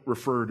don't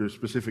refer to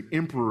specific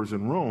emperors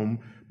in Rome,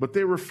 but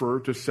they refer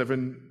to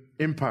 7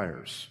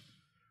 empires.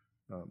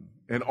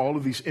 And all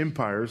of these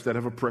empires that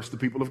have oppressed the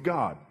people of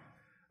God.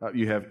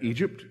 You have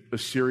Egypt,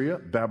 Assyria,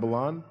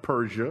 Babylon,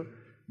 Persia,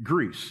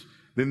 Greece.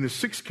 Then the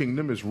 6th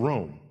kingdom is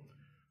Rome,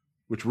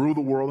 which ruled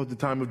the world at the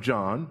time of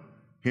John.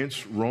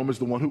 Hence, Rome is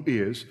the one who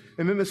is.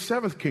 And then the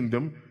 7th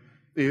kingdom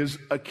is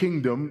a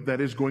kingdom that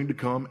is going to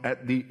come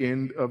at the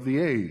end of the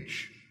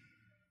age.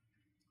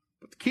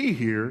 But the key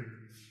here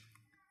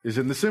is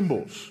in the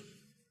symbols.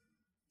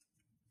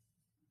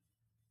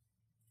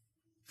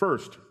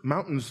 First,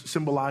 mountains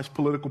symbolize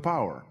political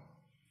power.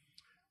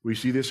 We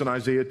see this in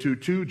Isaiah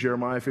 2:2,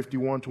 Jeremiah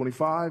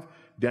 51:25,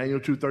 Daniel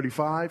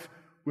 2:35.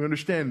 We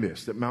understand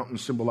this, that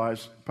mountains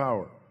symbolize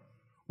power.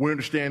 We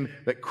understand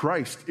that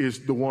Christ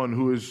is the one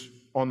who is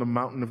on the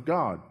mountain of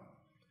God.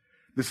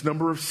 This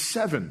number of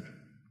 7,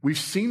 we've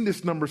seen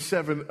this number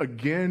 7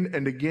 again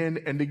and again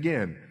and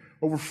again,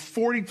 over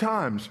 40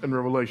 times in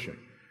Revelation.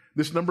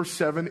 This number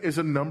 7 is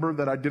a number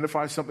that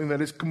identifies something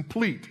that is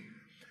complete.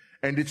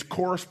 And its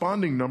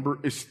corresponding number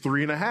is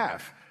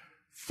 3.5.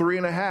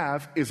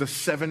 3.5 is a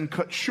 7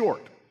 cut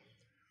short.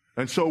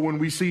 And so when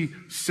we see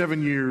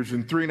 7 years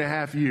and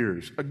 3.5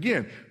 years,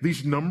 again,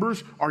 these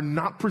numbers are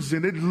not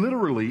presented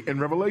literally in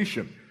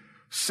Revelation.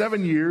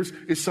 7 years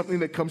is something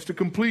that comes to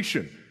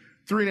completion.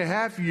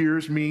 3.5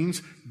 years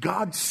means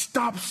God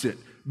stops it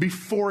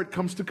before it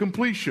comes to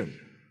completion.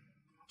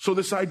 So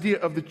this idea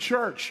of the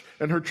church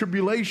and her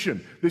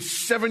tribulation, this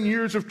 7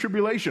 years of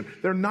tribulation,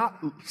 they're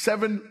not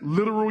 7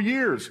 literal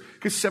years,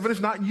 because 7 is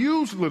not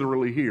used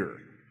literally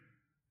here.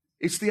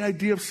 It's the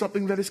idea of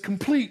something that is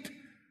complete.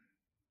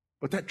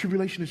 But that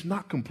tribulation is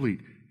not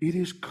complete. It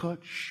is cut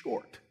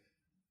short.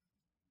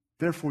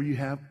 Therefore, you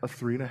have a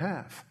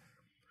 3.5.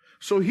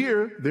 So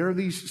here, there are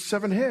these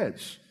 7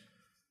 heads.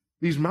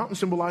 These mountains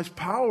symbolize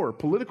power,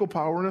 political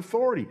power, and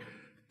authority.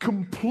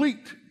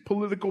 Complete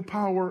political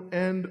power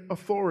and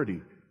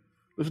authority.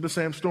 Listen to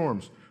Sam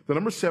Storms. The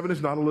number 7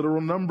 is not a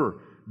literal number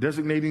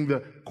designating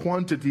the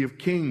quantity of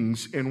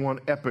kings in one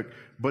epoch,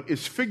 but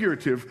is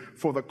figurative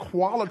for the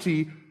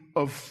quality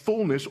of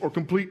fullness or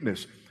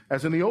completeness,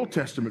 as in the Old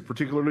Testament,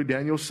 particularly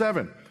Daniel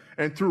 7,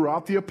 and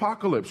throughout the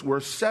Apocalypse, where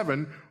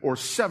 7 or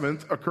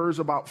 7th occurs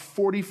about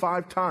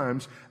 45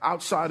 times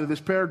outside of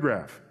this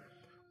paragraph,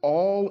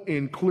 all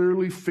in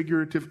clearly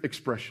figurative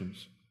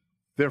expressions.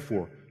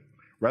 Therefore,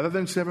 rather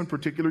than 7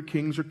 particular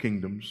kings or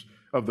kingdoms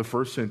of the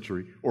first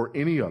century or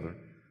any other,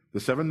 the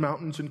 7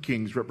 mountains and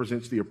kings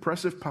represents the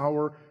oppressive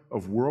power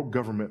of world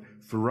government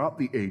throughout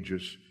the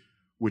ages,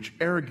 which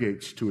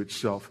arrogates to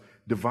itself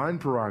divine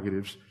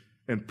prerogatives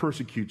and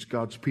persecutes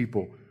God's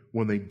people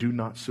when they do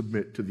not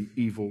submit to the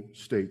evil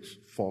state's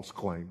false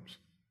claims.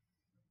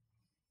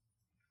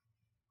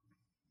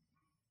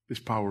 This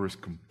power is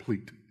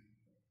complete.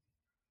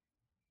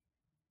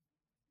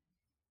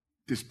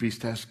 This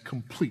beast has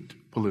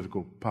complete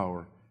political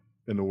power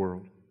in the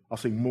world. I'll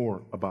say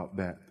more about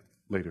that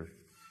later.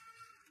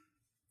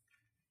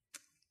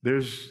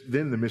 There's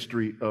then the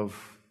mystery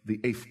of the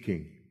 8th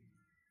king.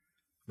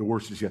 The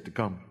worst is yet to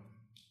come.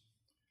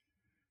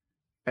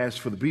 As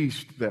for the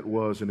beast that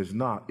was and is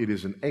not, it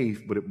is an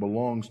 8th, but it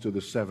belongs to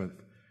the 7th,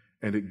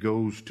 and it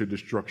goes to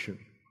destruction.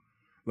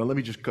 Now let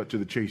me just cut to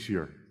the chase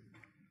here.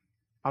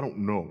 I don't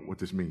know what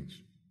this means.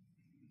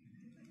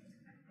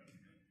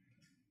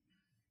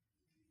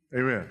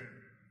 Amen.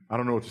 I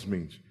don't know what this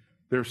means.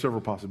 There are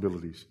several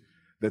possibilities.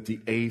 That the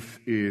 8th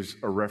is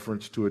a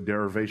reference to a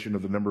derivation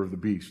of the number of the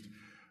beast.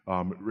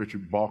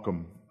 Richard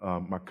Baucham,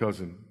 my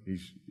cousin,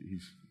 he's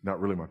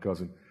not really my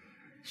cousin.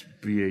 It's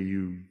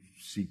Baucham,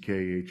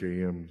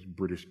 he's a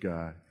British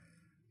guy.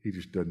 He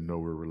just doesn't know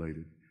we're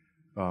related.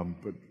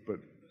 But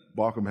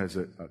Baucham has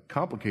a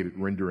complicated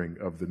rendering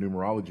of the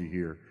numerology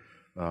here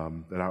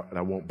that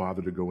I won't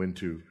bother to go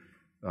into.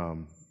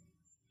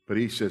 But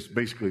he says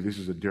basically this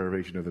is a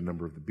derivation of the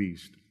number of the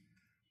beast.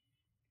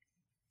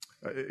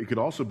 It could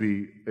also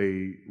be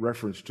a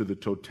reference to the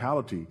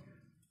totality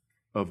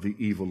of the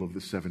evil of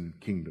the 7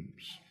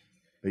 kingdoms.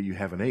 That you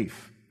have an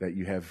 8th, that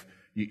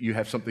you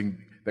have something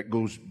that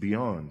goes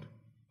beyond,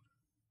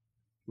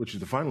 which is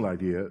the final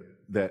idea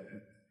that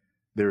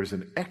there is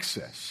an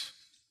excess.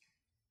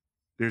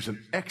 There's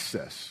an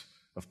excess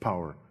of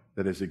power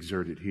that is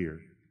exerted here.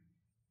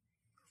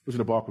 Listen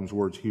to Baucham's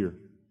words here.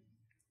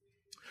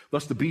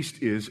 Thus the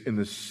beast is, in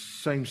the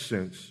same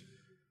sense,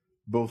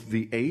 both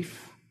the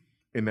 8th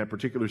in that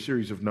particular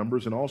series of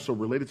numbers and also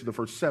related to the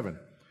first 7.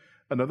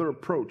 Another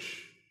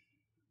approach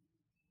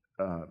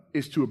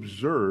is to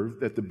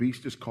observe that the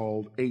beast is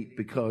called 8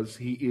 because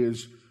he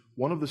is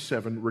one of the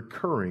 7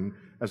 recurring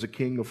as a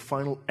king of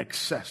final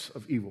excess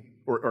of evil,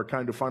 or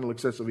kind of final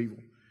excess of evil.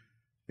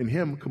 In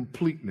him,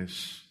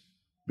 completeness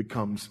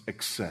becomes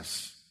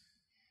excess.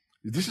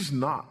 This is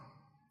not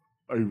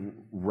a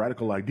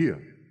radical idea.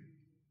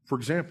 For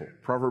example,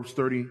 Proverbs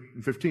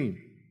 30:15,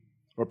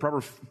 or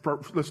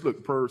let's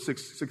look, Proverbs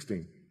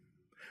 6:16.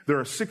 There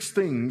are 6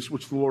 things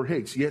which the Lord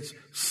hates, yet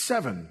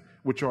 7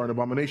 which are an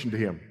abomination to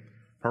him.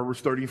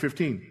 Proverbs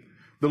 30:15.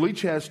 The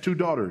leech has 2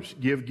 daughters,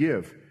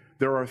 give.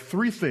 There are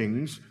 3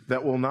 things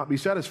that will not be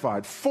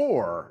satisfied,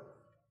 4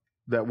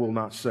 that will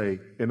not say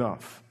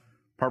enough.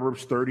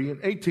 Proverbs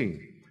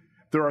 30:18.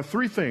 There are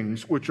 3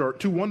 things which are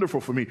too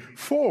wonderful for me,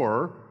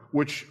 4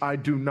 which I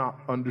do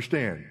not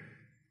understand.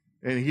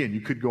 And again,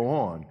 you could go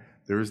on.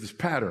 There is this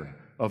pattern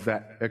of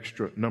that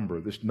extra number,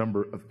 this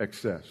number of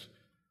excess.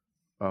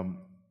 But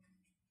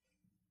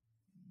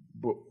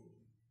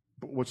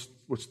what's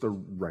the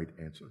right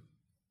answer?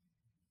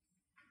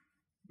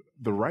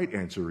 The right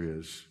answer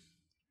is,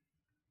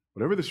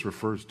 whatever this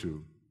refers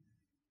to,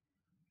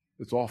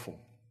 it's awful.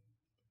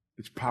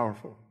 It's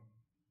powerful.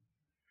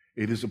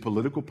 It is a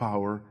political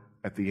power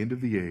at the end of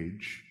the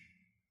age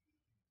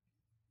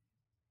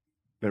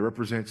that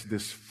represents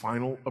this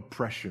final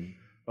oppression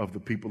of the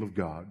people of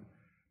God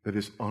that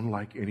is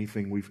unlike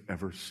anything we've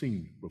ever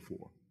seen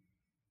before.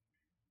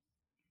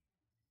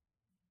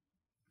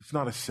 It's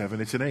not a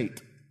 7, it's an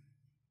 8.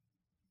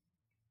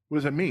 What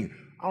does that mean?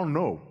 I don't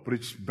know, but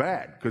it's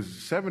bad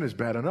because 7 is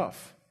bad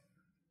enough.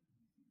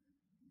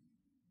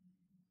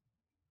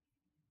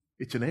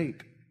 It's an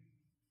 8.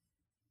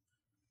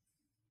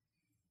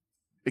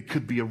 It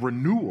could be a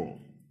renewal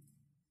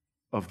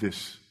of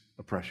this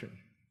oppression.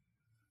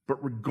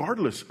 But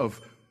regardless of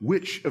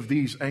which of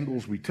these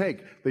angles we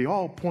take, they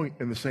all point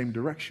in the same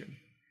direction.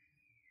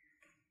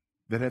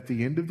 That at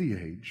the end of the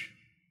age,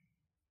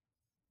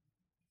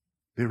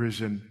 there is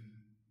an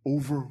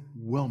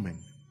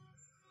overwhelming,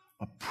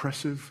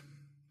 oppressive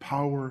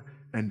power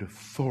and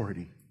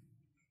authority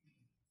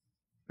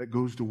that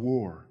goes to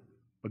war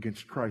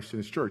against Christ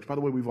and his church. By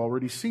the way, we've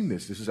already seen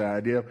this. This is the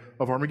idea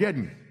of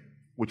Armageddon,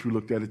 which we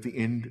looked at the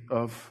end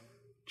of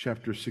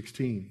chapter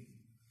 16.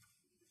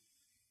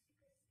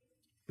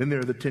 Then there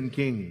are the 10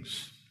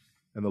 kings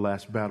and the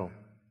last battle.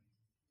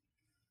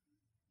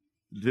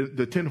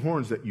 The 10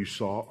 horns that you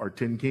saw are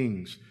 10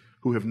 kings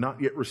who have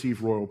not yet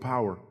received royal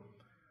power,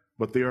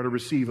 but they are to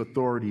receive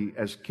authority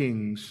as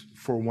kings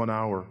for 1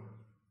 hour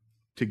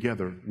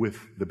together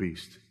with the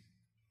beast.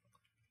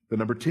 The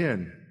number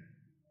 10,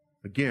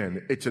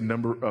 again, it's a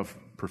number of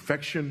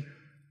perfection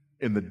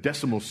in the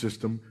decimal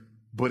system,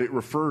 but it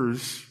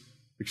refers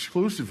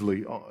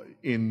exclusively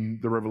in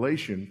the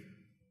Revelation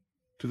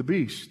to the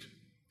beast,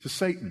 to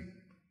Satan.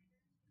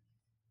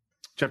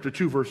 Chapter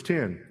 2, verse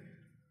 10,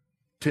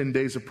 10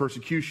 days of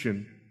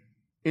persecution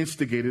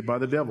instigated by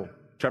the devil.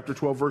 Chapter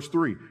 12, verse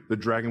 3, the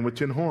dragon with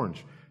 10 horns.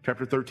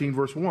 Chapter 13,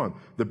 verse 1,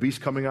 the beast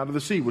coming out of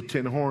the sea with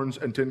 10 horns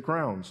and 10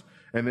 crowns.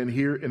 And then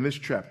here in this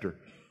chapter,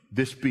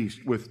 this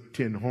beast with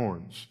 10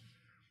 horns.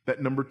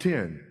 That number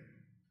 10,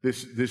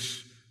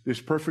 this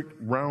perfect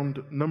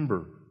round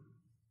number.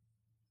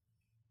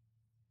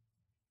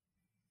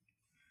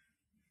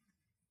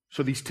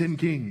 So these 10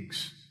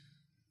 kings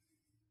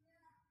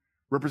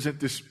represent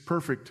this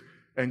perfect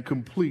and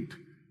complete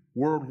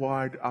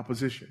worldwide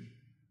opposition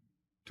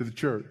to the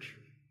church,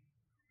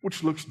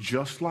 which looks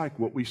just like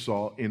what we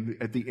saw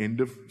at the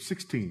end of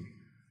 16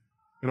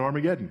 in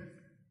Armageddon.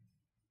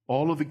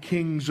 All of the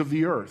kings of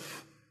the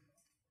earth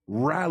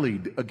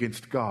rallied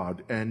against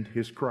God and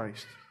his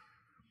Christ.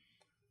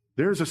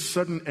 There's a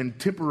sudden and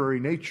temporary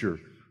nature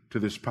to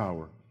this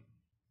power.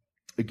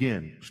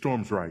 Again,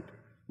 Storms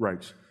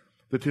writes,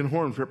 the 10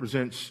 horns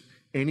represents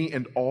any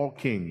and all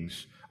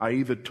kings,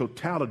 i.e. the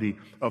totality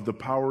of the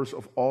powers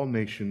of all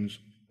nations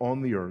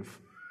on the earth,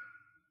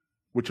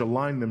 which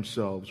align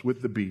themselves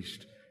with the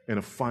beast in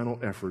a final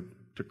effort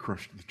to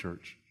crush the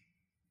church.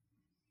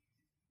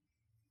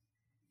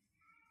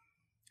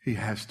 He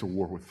has to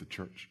war with the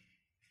church.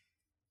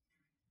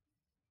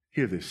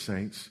 Hear this,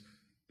 saints.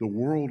 The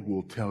world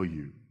will tell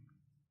you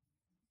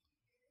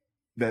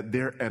that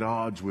they're at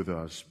odds with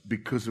us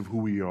because of who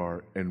we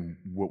are and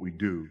what we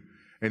do.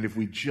 And if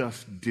we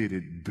just did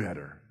it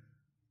better,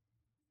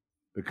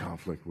 the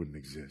conflict wouldn't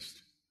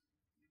exist.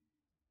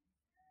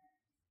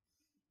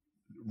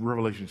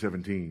 Revelation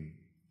 17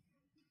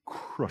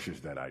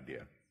 crushes that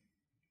idea.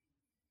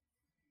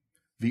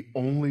 The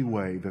only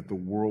way that the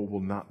world will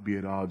not be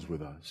at odds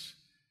with us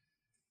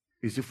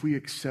is if we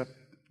accept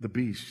the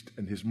beast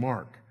and his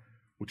mark,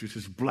 which is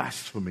his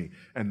blasphemy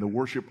and the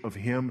worship of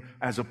him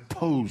as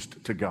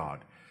opposed to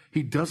God.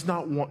 He does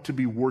not want to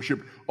be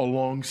worshiped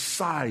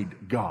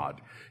alongside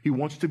God. He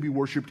wants to be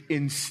worshiped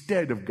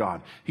instead of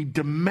God. He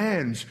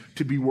demands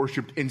to be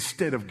worshiped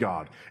instead of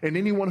God. And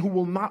anyone who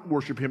will not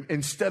worship him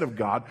instead of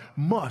God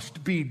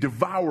must be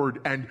devoured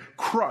and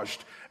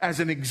crushed as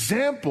an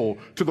example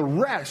to the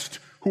rest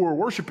who are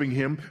worshiping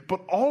him,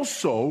 but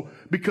also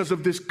because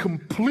of this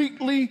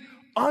completely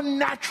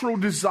unnatural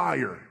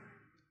desire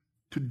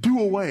to do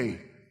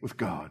away with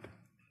God.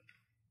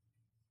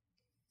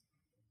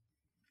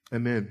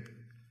 And then,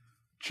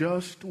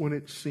 just when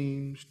it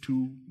seems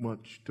too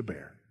much to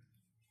bear,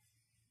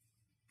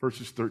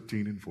 verses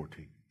 13 and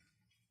 14.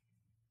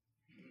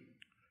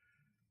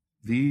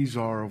 These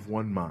are of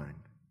one mind.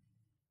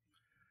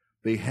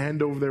 They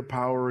hand over their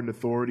power and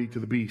authority to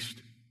the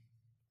beast.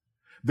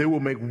 They will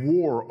make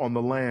war on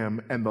the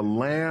Lamb, and the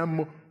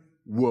Lamb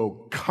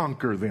will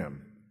conquer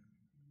them.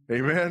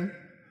 Amen?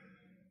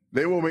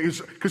 They will make,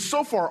 because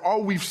so far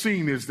all we've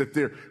seen is that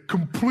they're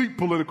complete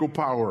political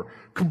power,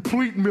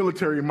 complete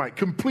military might,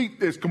 complete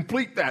this,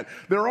 complete that.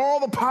 They're all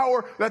the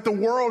power that the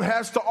world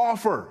has to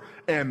offer,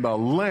 and the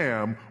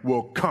Lamb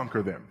will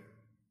conquer them.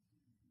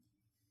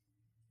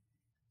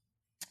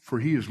 For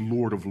he is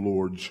Lord of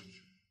lords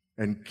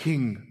and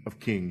King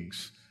of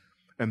kings,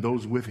 and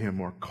those with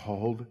him are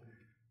called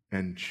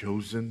and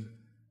chosen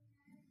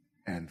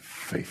and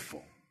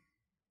faithful.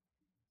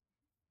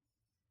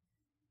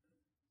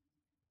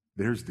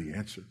 There's the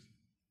answer.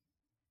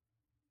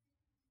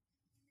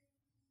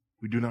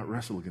 We do not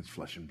wrestle against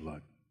flesh and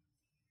blood.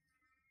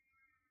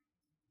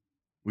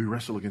 We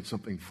wrestle against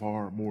something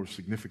far more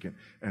significant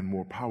and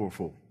more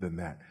powerful than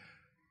that.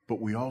 But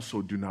we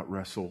also do not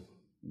wrestle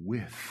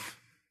with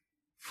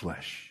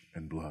flesh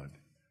and blood.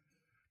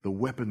 The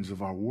weapons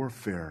of our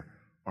warfare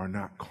are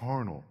not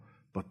carnal,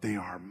 but they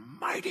are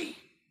mighty.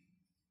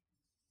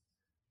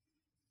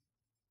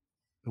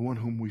 The one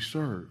whom we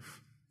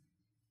serve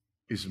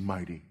is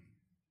mighty.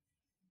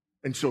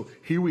 And so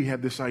here we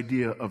have this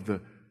idea of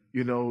the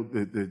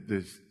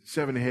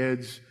 7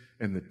 heads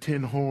and the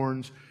 10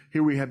 horns.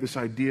 Here we have this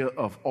idea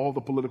of all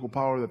the political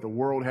power that the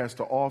world has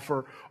to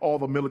offer, all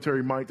the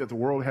military might that the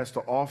world has to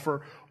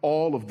offer,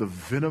 all of the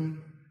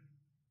venom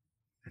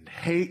and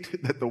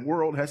hate that the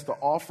world has to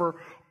offer,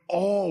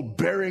 all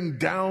bearing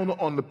down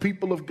on the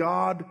people of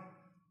God.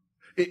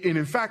 And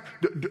in fact,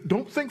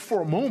 don't think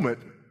for a moment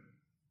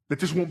that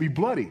this won't be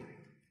bloody.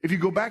 If you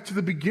go back to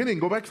the beginning,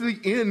 go back to the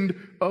end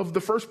of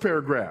the first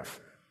paragraph.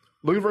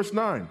 Look at verse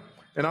 9.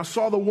 And I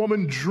saw the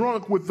woman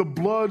drunk with the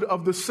blood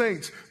of the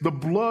saints, the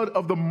blood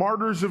of the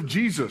martyrs of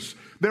Jesus.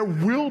 There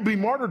will be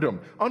martyrdom,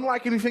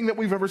 unlike anything that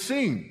we've ever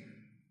seen.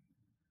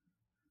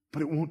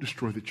 But it won't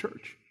destroy the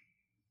church.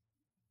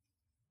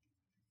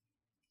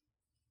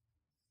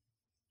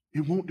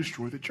 It won't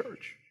destroy the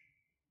church.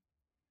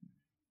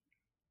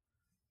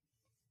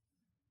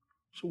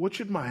 So what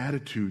should my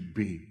attitude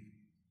be?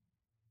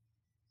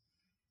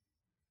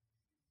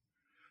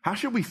 How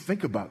should we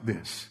think about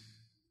this?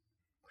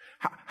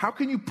 How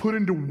can you put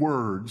into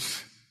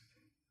words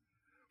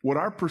what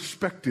our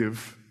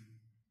perspective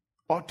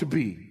ought to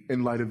be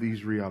in light of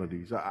these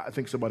realities? I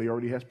think somebody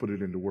already has put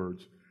it into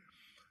words.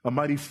 A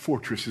mighty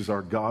fortress is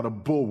our God, a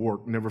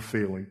bulwark never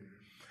failing.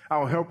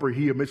 Our helper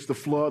he amidst the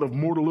flood of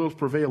mortal ills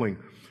prevailing.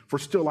 For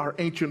still our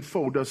ancient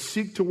foe does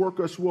seek to work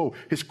us woe.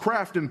 His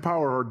craft and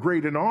power are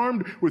great, and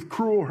armed with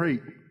cruel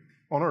hate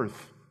on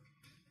earth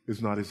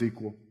is not his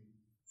equal.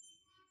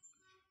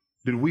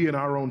 Did we in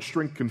our own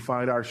strength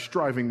confide, our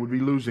striving would be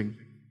losing.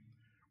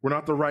 We're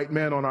not the right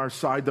man on our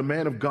side, the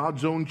man of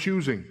God's own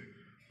choosing.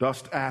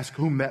 Dost ask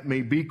whom that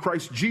may be?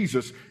 Christ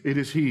Jesus, it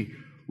is he.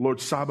 Lord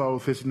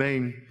Sabaoth his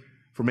name,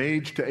 from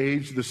age to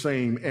age the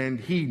same, and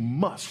he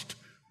must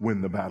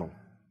win the battle.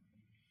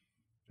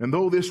 And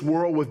though this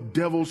world with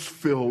devils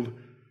filled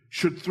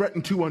should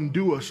threaten to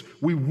undo us,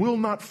 we will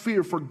not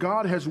fear, for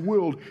God has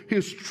willed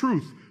his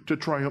truth to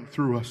triumph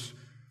through us.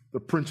 The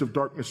prince of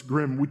darkness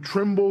grim, we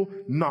tremble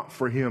not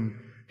for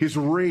him. His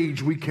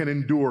rage we can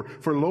endure,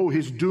 for lo,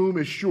 his doom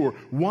is sure.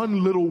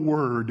 One little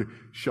word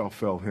shall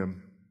fell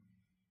him.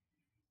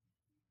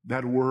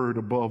 That word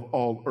above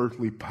all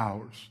earthly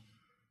powers.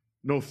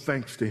 No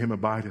thanks to him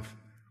abideth.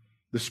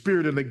 The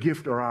spirit and the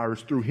gift are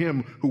ours through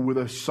him who with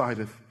us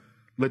sideth.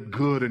 Let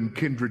good and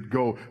kindred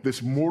go,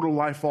 this mortal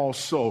life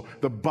also,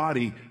 the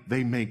body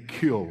they may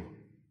kill.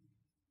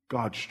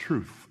 God's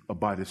truth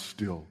abideth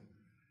still.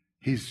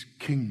 His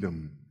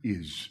kingdom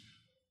is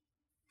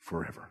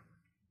forever.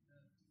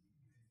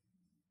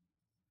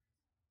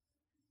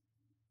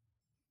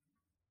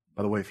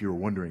 By the way, if you were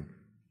wondering,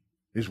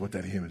 this is what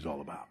that hymn is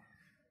all about.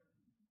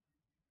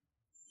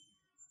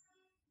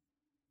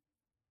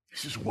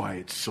 This is why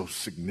it's so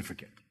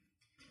significant.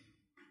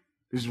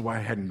 This is why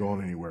it hadn't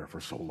gone anywhere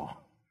for so long.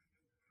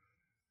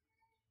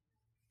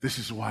 This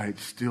is why it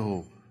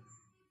still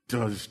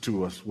does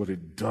to us what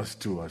it does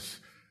to us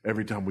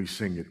every time we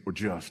sing it or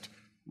just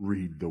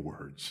read the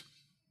words.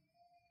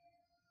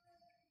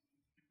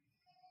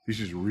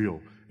 This is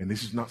real, and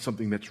this is not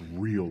something that's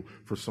real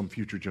for some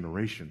future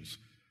generations.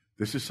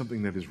 This is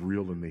something that is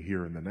real in the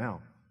here and the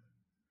now.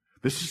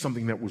 This is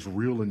something that was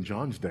real in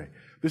John's day.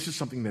 This is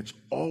something that's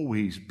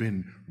always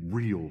been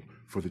real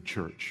for the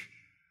church.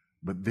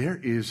 But there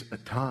is a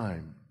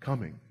time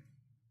coming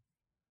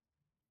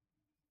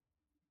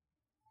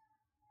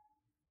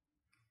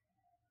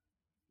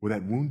where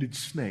that wounded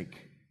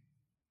snake,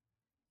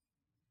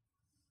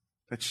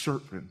 that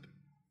serpent,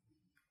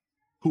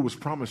 who was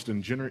promised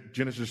in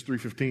Genesis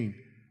 3:15,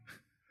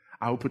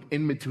 I will put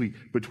enmity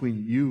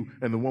between you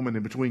and the woman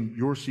and between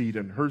your seed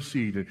and her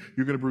seed, and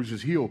you're going to bruise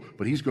his heel,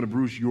 but he's going to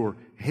bruise your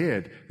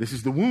head. This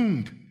is the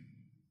wound.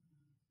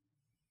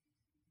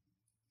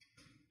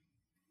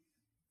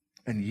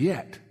 And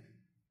yet,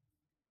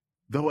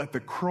 though at the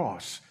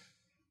cross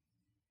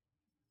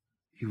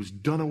he was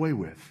done away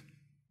with,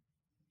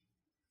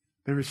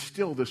 there is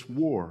still this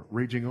war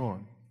raging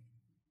on.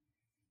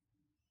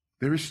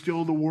 There is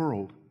still the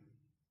world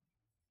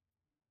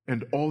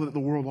and all that the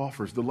world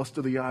offers, the lust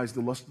of the eyes,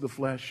 the lust of the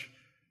flesh,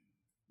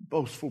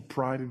 boastful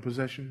pride in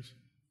possessions.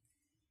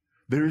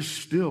 There is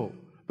still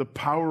the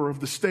power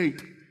of the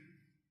state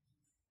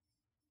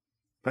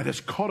that has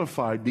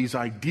codified these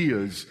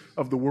ideas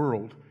of the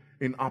world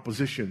in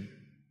opposition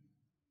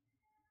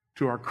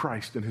to our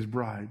Christ and his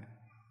bride.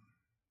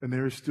 And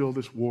there is still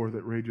this war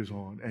that rages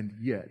on, and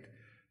yet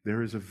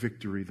there is a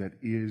victory that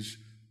is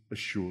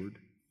assured.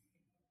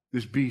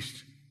 This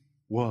beast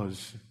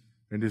was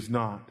and is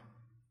not.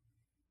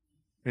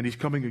 And he's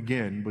coming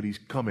again, but he's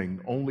coming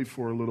only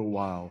for a little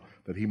while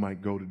that he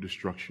might go to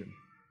destruction.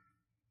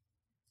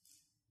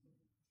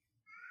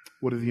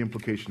 What are the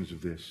implications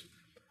of this?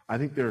 I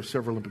think there are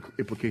several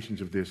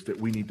implications of this that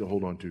we need to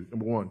hold on to.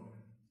 Number one,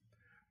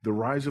 the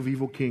rise of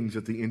evil kings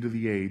at the end of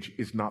the age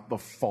is not the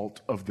fault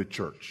of the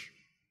church.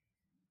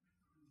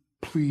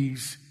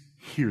 Please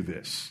hear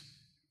this.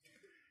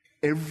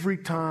 Every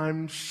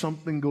time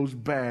something goes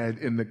bad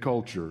in the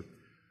culture,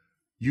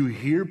 you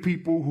hear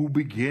people who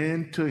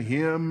begin to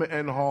hem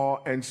and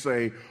haw and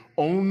say,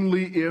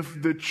 only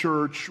if the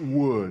church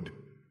would,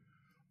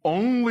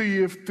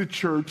 only if the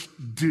church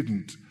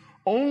didn't,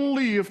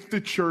 only if the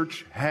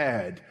church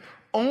had,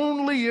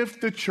 only if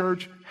the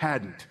church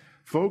hadn't.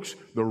 Folks,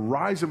 the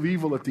rise of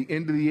evil at the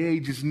end of the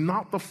age is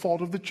not the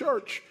fault of the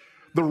church.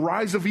 The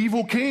rise of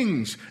evil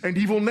kings and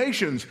evil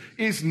nations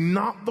is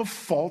not the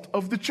fault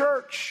of the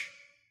church.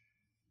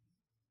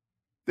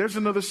 There's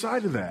another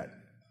side of that.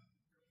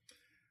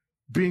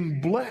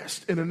 Being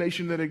blessed in a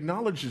nation that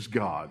acknowledges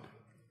God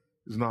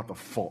is not the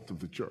fault of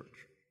the church.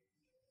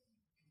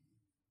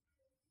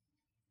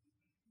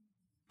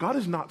 God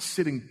is not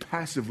sitting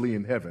passively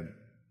in heaven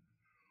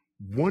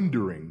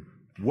wondering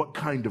what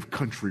kind of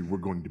country we're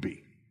going to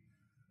be.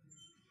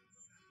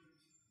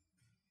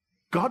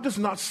 God does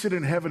not sit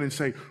in heaven and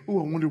say, oh,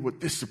 I wonder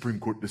what this Supreme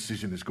Court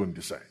decision is going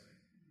to say.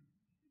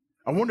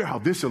 I wonder how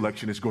this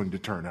election is going to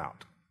turn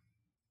out.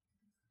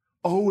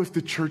 Oh, if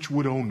the church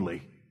would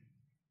only.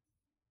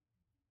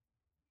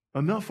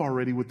 Enough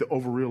already with the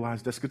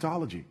overrealized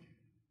eschatology.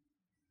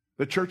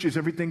 The church is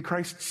everything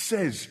Christ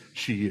says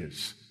she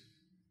is.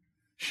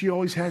 She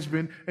always has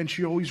been, and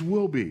she always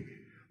will be.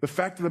 The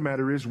fact of the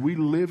matter is, we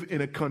live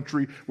in a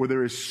country where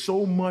there is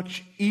so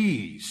much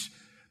ease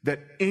that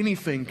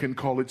anything can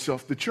call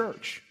itself the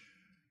church.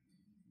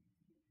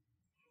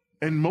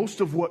 And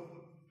most of what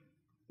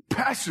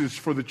passes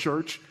for the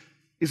church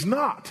is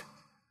not.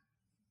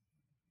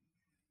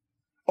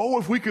 Oh,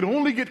 if we could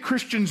only get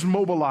Christians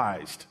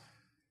mobilized.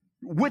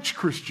 Which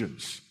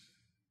Christians?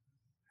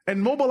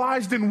 And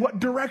mobilized in what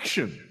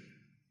direction?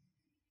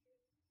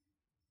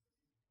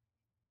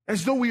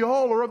 As though we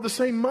all are of the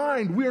same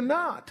mind. We are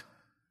not.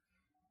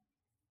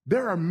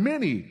 There are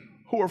many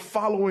who are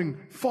following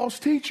false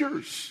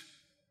teachers.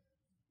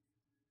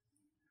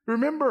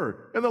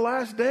 Remember, in the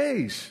last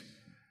days,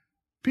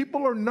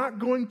 people are not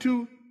going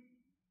to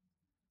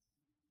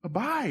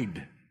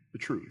abide the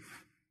truth.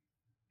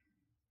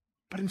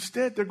 But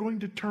instead, they're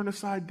going to turn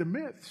aside the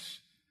myths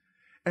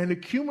and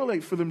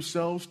accumulate for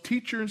themselves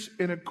teachers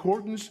in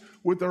accordance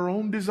with their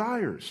own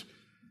desires.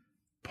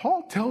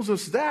 Paul tells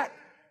us that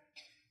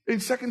in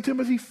 2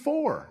 Timothy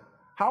 4.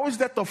 How is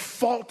that the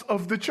fault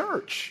of the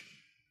church?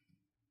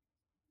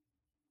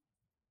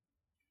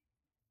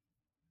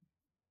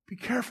 Be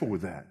careful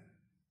with that.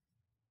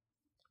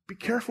 Be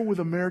careful with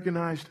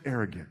Americanized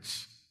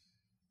arrogance.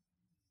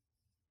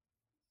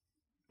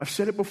 I've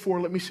said it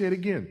before, let me say it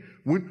again.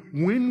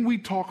 When we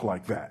talk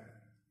like that,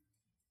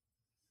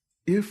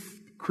 if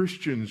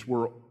Christians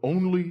were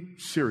only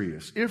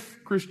serious,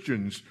 if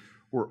Christians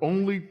were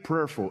only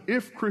prayerful,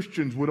 if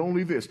Christians would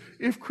only this,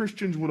 if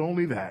Christians would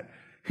only that,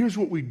 here's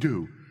what we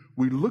do.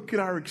 We look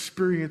at our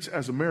experience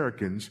as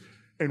Americans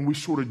and we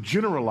sort of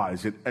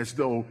generalize it as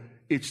though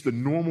it's the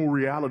normal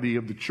reality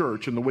of the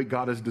church and the way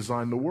God has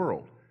designed the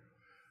world.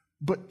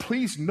 But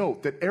please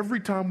note that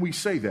every time we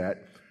say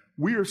that,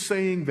 we are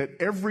saying that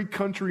every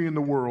country in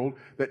the world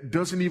that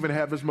doesn't even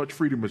have as much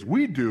freedom as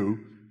we do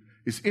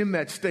is in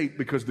that state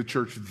because the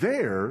church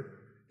there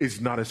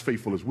is not as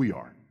faithful as we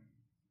are.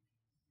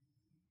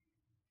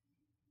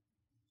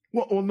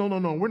 Well,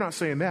 no, we're not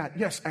saying that.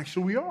 Yes,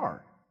 actually we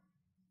are.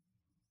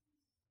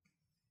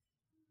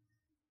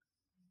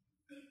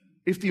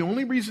 If the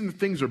only reason that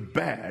things are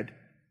bad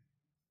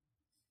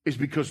is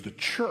because the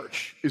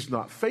church is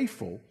not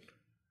faithful,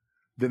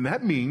 then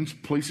that means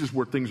places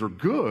where things are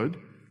good,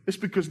 it's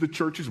because the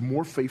church is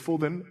more faithful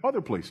than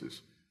other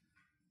places.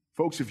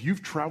 Folks, if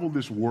you've traveled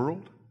this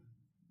world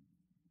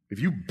If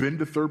you've been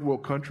to third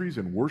world countries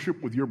and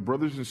worship with your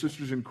brothers and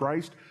sisters in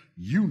Christ,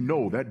 you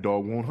know that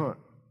dog won't hunt.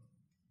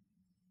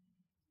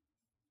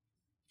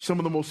 Some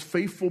of the most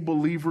faithful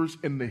believers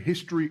in the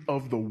history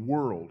of the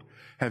world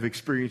have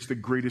experienced the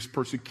greatest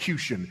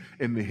persecution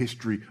in the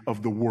history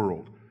of the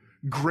world.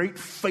 Great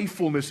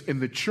faithfulness in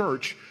the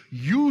church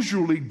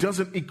usually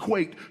doesn't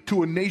equate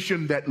to a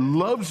nation that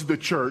loves the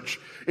church.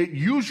 It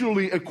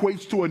usually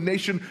equates to a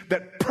nation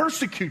that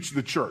persecutes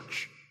the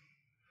church.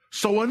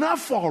 So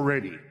enough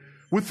already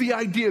with the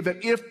idea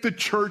that if the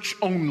church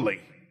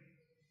only.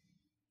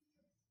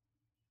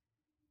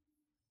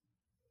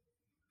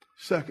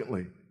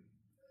 Secondly,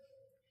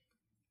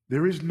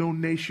 there is no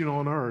nation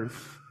on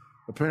earth,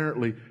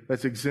 apparently,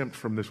 that's exempt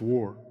from this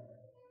war.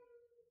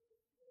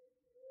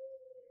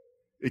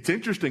 It's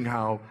interesting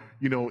how,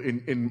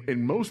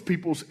 in most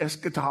people's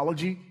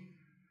eschatology,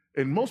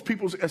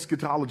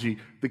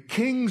 the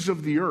kings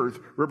of the earth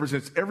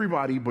represents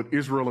everybody but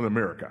Israel and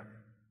America.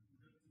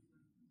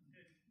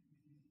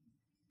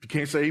 If you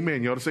can't say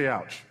amen, you ought to say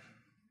ouch.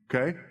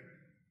 Okay?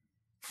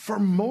 For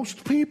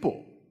most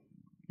people,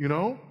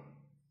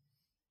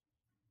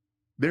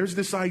 there's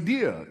this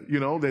idea,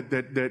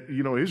 that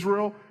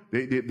Israel,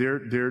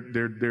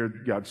 they're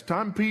God's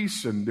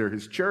timepiece and they're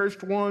his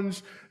cherished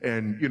ones.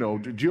 And,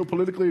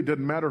 geopolitically, it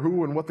doesn't matter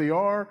who and what they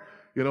are.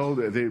 Those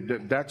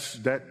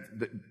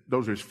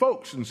are his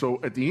folks. And so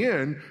at the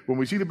end, when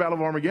we see the Battle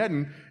of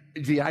Armageddon,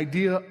 the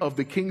idea of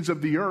the kings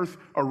of the earth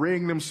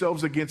arraying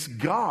themselves against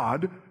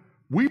God,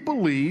 we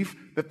believe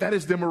that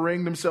is them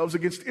arraying themselves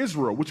against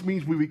Israel, which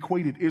means we've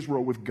equated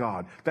Israel with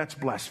God. That's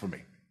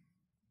blasphemy.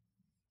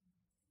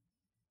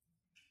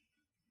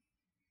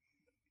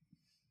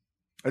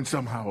 And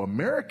somehow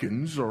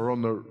Americans are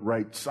on the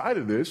right side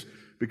of this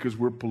because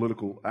we're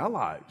political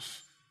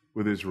allies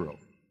with Israel.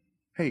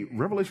 Hey,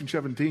 Revelation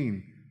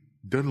 17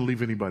 doesn't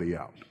leave anybody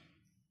out.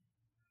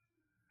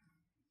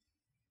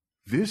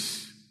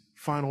 This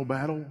final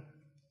battle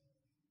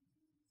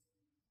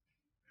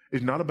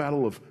is not a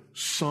battle of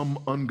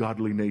some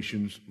ungodly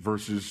nations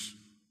versus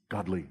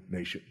godly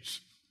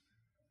nations.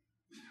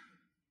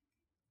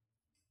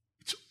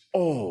 It's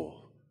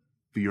all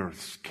the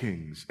earth's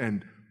kings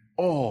and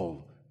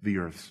all the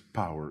earth's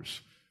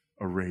powers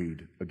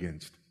arrayed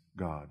against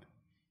God.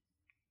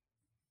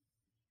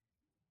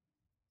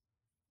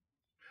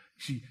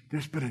 See,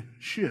 there's been a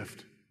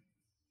shift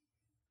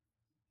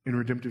in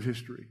redemptive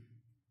history.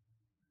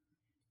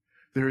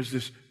 There is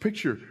this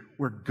picture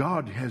where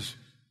God has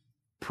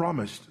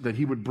promised that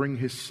he would bring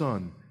his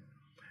son.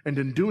 And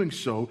in doing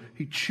so,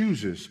 he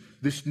chooses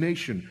this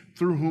nation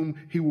through whom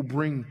he will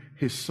bring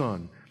his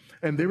son.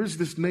 And there is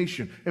this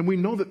nation, and we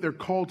know that they're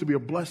called to be a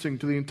blessing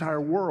to the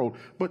entire world,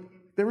 but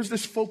there is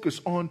this focus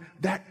on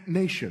that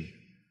nation.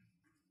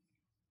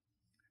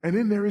 And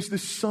then there is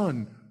this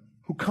son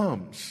who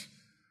comes.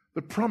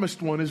 The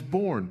promised one is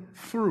born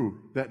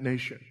through that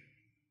nation.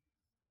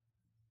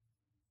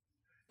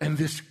 And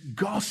this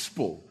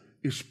gospel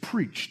is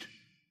preached.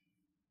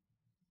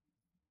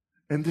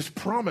 And this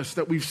promise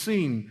that we've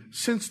seen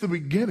since the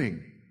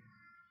beginning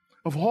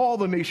of all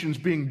the nations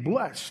being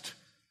blessed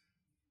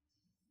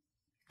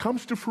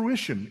comes to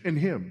fruition in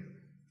him.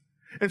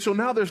 And so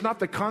now there's not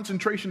the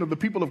concentration of the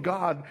people of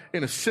God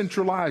in a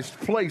centralized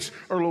place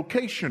or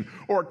location,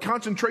 or a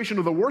concentration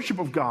of the worship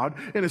of God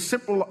in a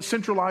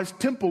centralized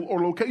temple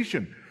or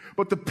location.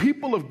 But the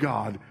people of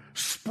God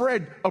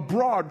spread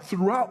abroad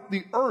throughout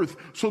the earth,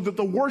 so that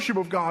the worship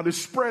of God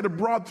is spread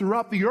abroad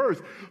throughout the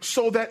earth,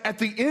 so that at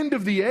the end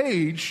of the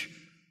age,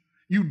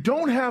 you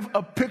don't have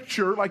a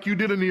picture like you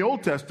did in the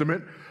Old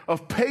Testament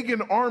of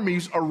pagan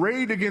armies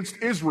arrayed against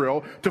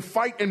Israel to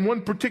fight in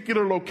one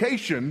particular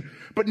location,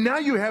 but now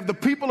you have the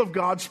people of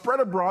God spread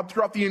abroad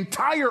throughout the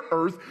entire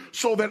earth,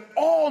 so that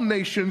all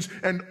nations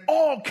and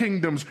all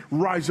kingdoms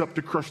rise up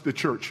to crush the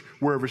church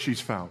wherever she's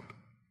found.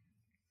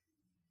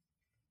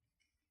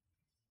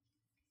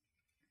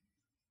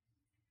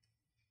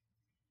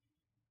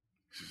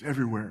 This is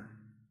everywhere.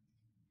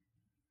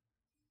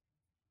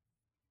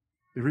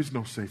 There is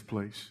no safe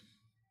place.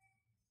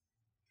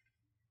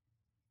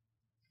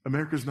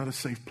 America is not a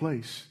safe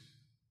place.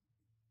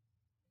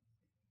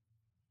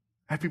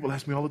 I have people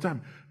ask me all the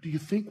time, do you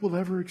think we'll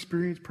ever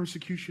experience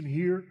persecution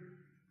here?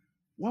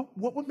 What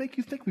would make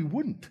you think we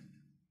wouldn't?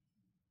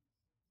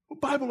 What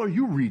Bible are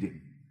you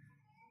reading?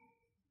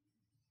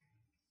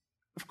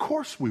 Of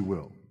course we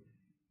will.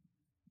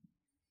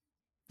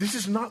 This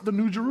is not the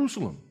New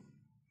Jerusalem.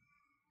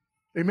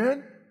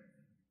 Amen?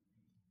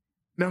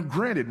 Now,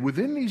 granted,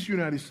 within these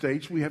United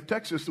States, we have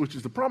Texas, which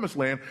is the promised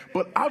land,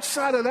 but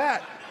outside of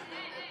that,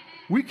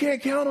 we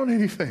can't count on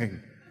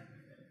anything.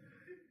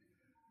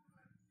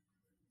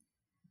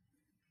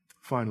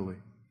 Finally,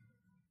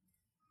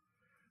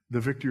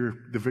 the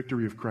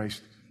victory of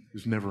Christ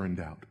is never in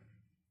doubt.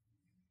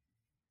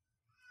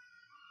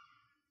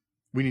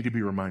 We need to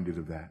be reminded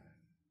of that.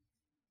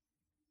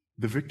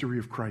 The victory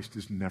of Christ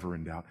is never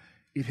in doubt.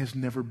 It has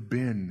never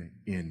been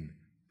in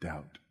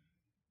doubt.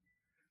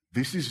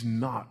 This is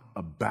not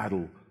a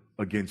battle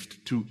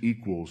against two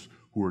equals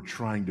who are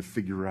trying to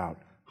figure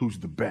out who's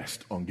the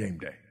best on game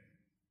day.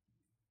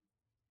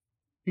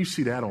 You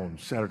see that on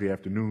Saturday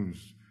afternoons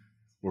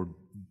or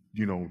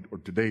or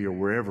today or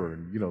wherever,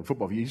 and,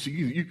 football.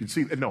 You can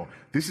see that. No,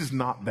 this is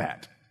not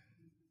that.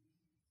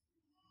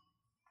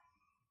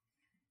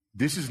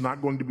 This is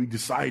not going to be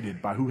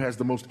decided by who has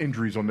the most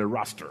injuries on their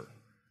roster.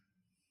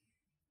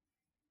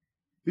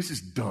 This is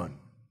done.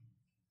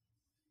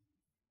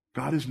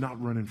 God is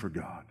not running for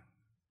God.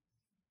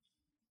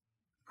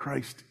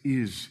 Christ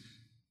is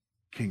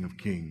King of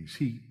Kings.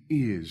 He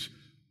is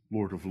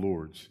Lord of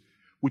Lords,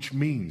 which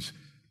means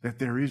that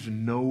there is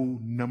no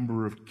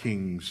number of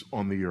kings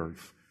on the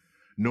earth,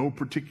 no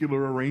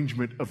particular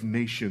arrangement of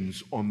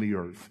nations on the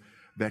earth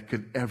that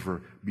could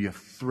ever be a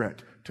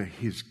threat to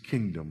his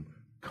kingdom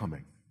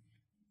coming.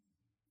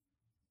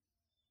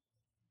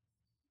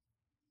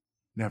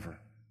 Never.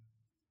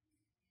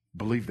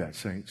 Believe that,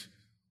 saints.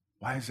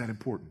 Why is that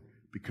important?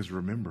 Because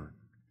remember,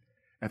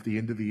 at the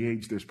end of the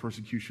age, there's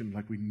persecution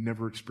like we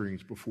never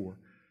experienced before.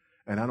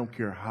 And I don't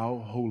care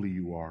how holy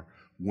you are,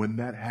 when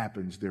that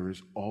happens, there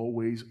is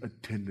always a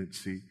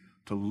tendency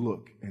to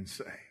look and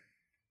say,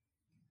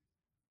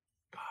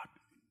 God,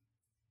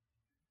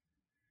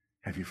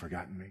 have you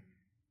forgotten me?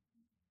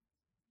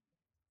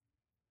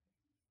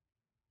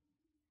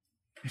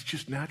 It's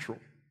just natural.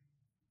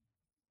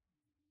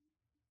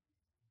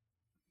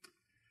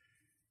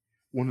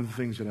 One of the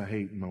things that I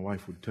hate, and my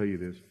wife would tell you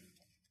this,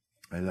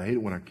 is I hate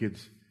it when our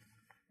kids,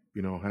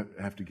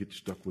 have to get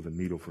stuck with a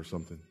needle for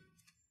something.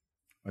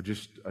 I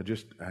just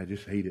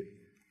hate it.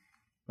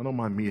 I don't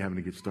mind me having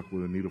to get stuck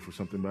with a needle for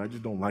something, but I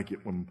just don't like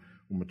it when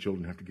my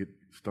children have to get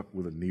stuck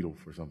with a needle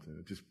for something.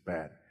 It's just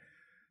bad.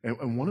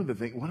 And one of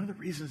the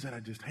reasons that I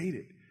just hate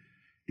it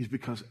is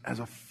because as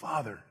a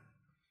father,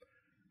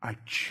 I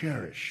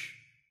cherish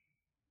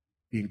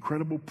the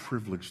incredible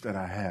privilege that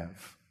I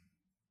have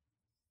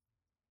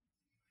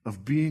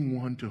of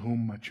being one to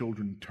whom my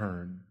children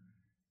turn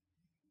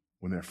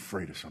when they're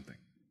afraid of something.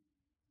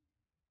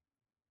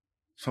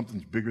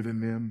 Something's bigger than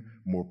them,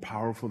 more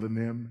powerful than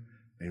them.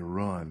 They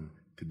run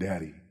to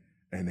daddy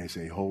and they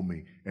say, hold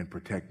me and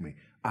protect me.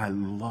 I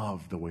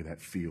love the way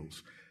that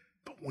feels.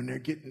 But when they're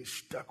getting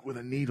stuck with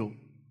a needle,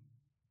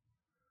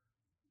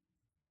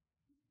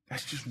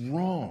 that's just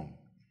wrong.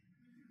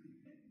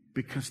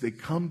 Because they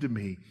come to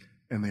me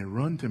and they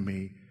run to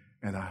me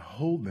and I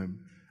hold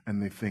them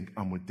and they think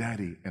I'm with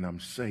daddy and I'm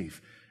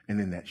safe. And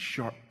then that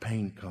sharp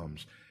pain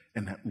comes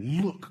and that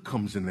look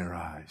comes in their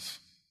eyes.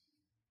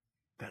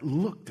 That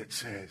look that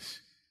says,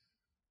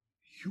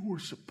 you were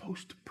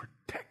supposed to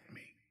protect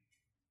me.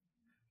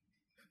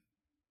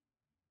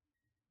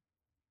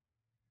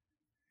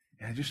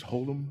 And I just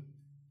hold them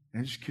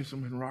and I just kiss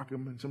them and rock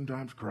them and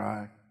sometimes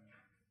cry.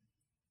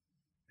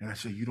 And I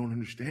say, you don't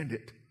understand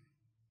it.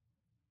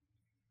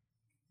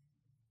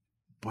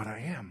 But I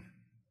am.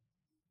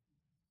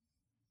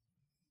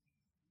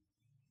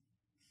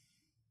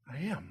 I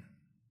am.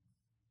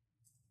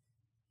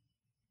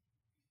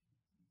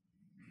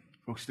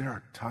 Folks, there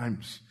are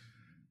times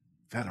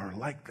that are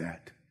like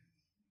that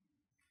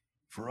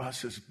for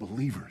us as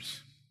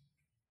believers,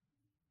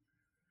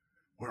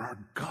 where our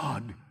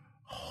God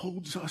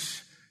holds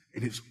us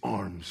in his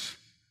arms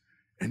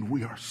and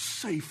we are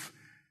safe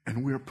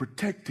and we are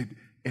protected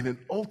in an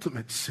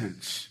ultimate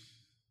sense.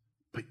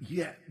 But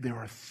yet there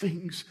are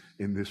things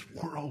in this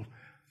world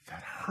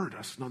that hurt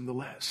us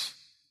nonetheless.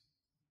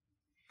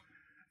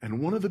 And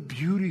one of the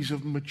beauties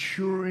of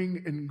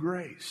maturing in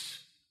grace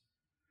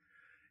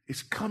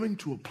is coming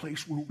to a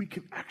place where we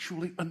can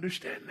actually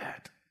understand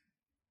that.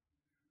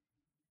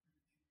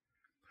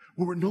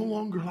 Where we're no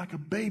longer like a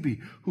baby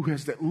who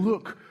has that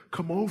look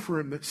come over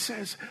him that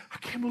says, I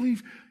can't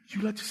believe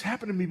you let this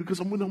happen to me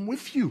because when I'm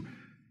with you,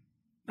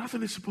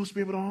 nothing is supposed to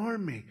be able to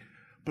harm me.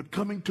 But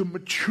coming to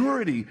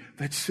maturity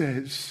that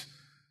says,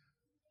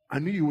 I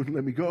knew you wouldn't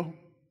let me go.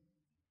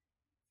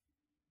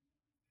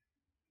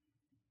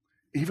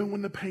 Even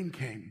when the pain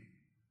came,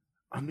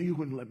 I knew you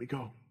wouldn't let me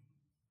go.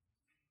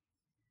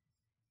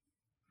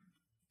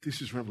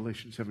 This is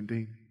Revelation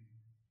 17.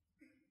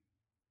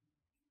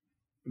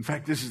 In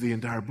fact, this is the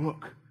entire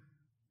book.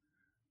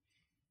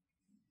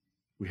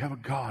 We have a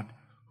God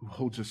who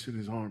holds us in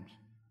his arms.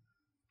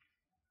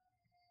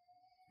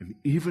 And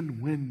even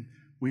when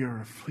we are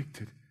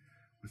afflicted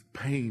with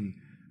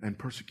pain and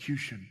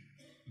persecution,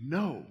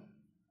 know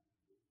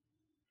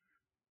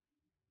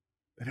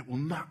that it will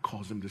not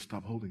cause him to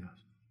stop holding us.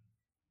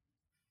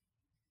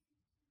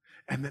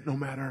 And that no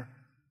matter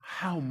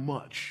how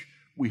much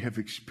we have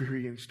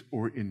experienced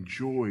or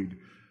enjoyed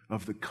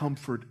of the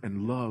comfort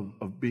and love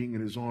of being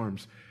in his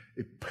arms,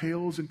 it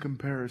pales in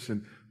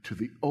comparison to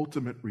the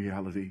ultimate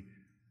reality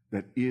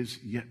that is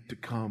yet to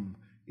come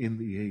in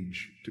the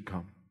age to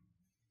come.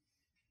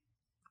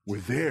 We're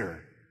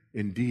there,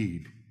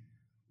 indeed,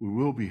 we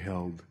will be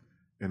held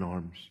in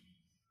arms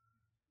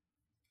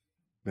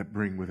that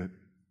bring with it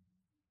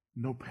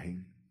no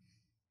pain,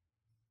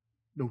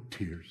 no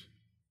tears,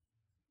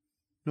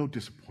 no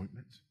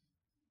disappointments,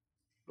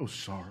 no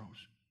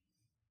sorrows.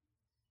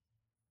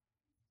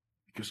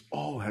 Because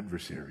all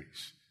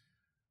adversaries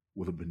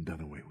will have been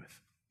done away with.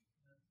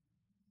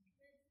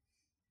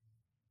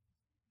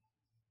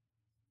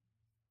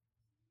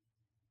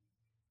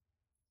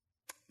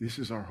 This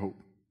is our hope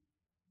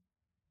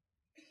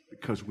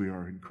because we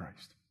are in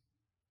Christ.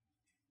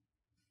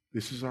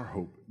 This is our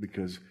hope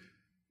because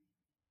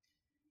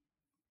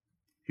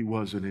he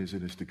was and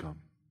is to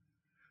come.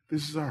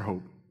 This is our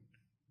hope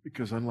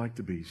because unlike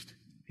the beast,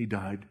 he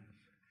died,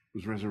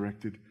 was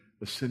resurrected,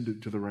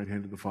 ascended to the right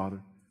hand of the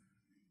Father,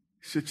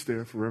 sits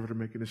there forever to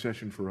make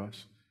intercession for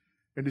us,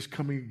 and is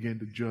coming again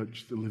to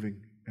judge the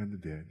living and the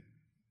dead.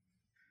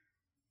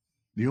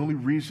 The only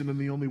reason and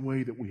the only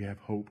way that we have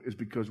hope is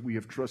because we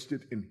have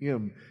trusted in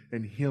him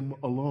and him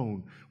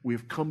alone. We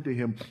have come to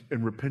him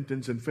in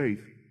repentance and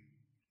faith.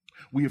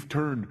 We have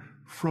turned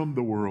from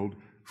the world,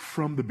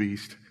 from the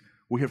beast.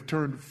 We have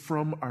turned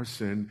from our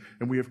sin,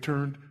 and we have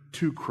turned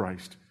to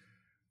Christ.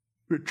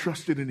 We're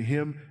trusted in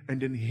him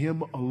and in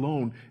him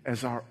alone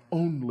as our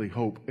only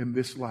hope in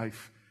this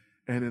life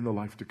and in the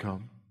life to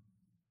come.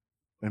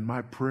 And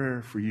my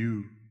prayer for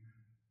you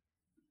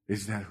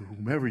is that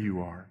whomever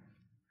you are,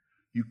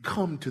 you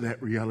come to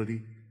that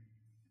reality.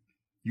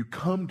 You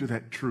come to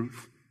that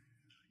truth.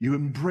 You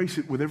embrace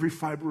it with every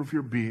fiber of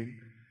your being,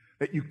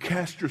 that you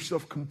cast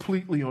yourself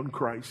completely on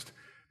Christ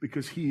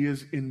because he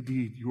is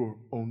indeed your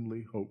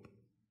only hope.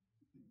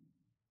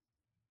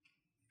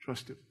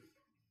 Trust him.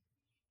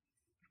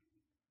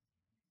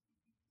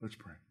 Let's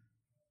pray.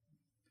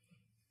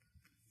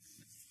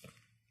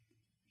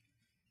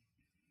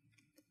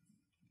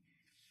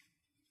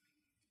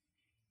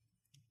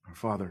 Our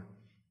Father,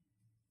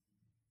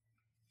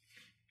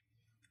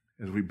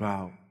 as we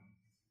bow,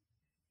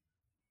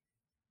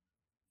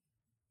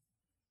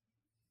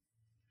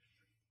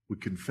 we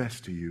confess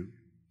to you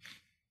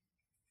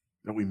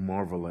that we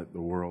marvel at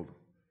the world,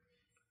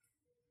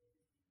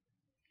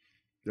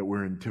 that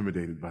we're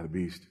intimidated by the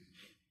beast,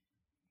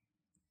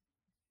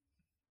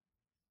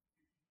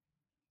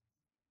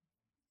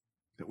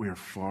 that we are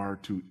far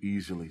too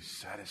easily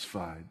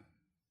satisfied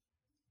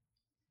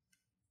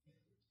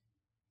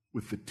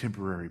with the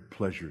temporary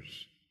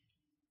pleasures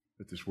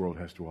that this world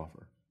has to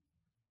offer.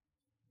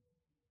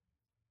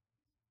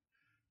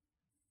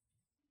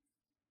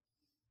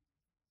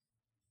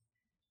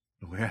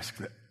 And we ask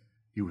that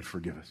you would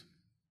forgive us,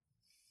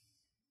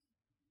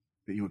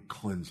 that you would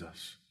cleanse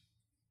us,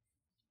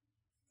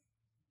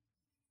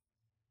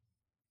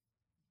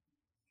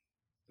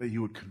 that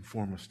you would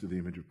conform us to the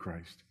image of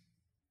Christ,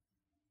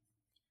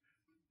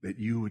 that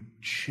you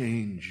would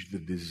change the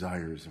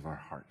desires of our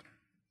heart,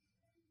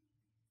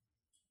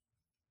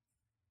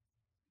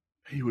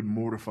 that you would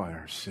mortify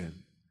our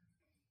sin,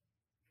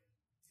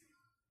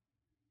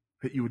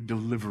 that you would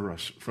deliver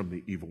us from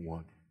the evil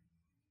one.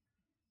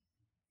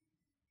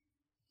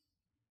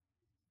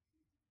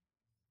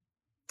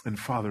 And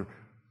Father,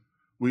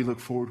 we look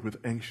forward with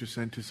anxious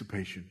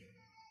anticipation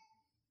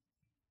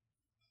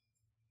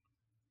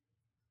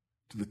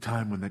to the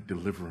time when that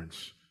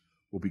deliverance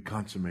will be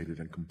consummated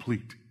and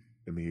complete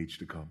in the age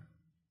to come.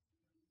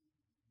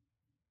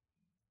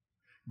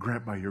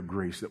 Grant by your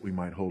grace that we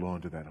might hold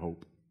on to that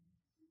hope,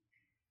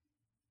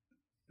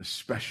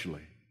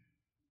 especially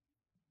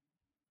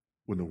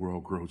when the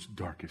world grows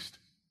darkest.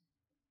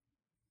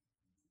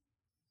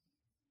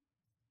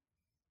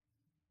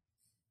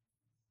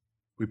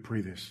 We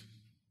pray this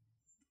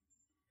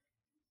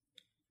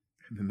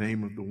in the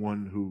name of the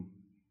one who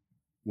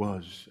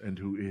was and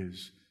who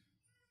is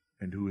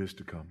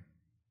to come,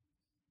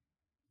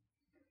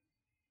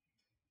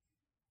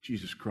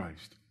 Jesus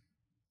Christ,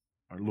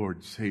 our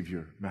Lord,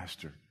 Savior,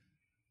 Master,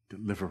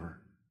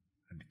 Deliverer,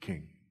 and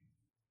King.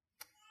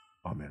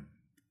 Amen.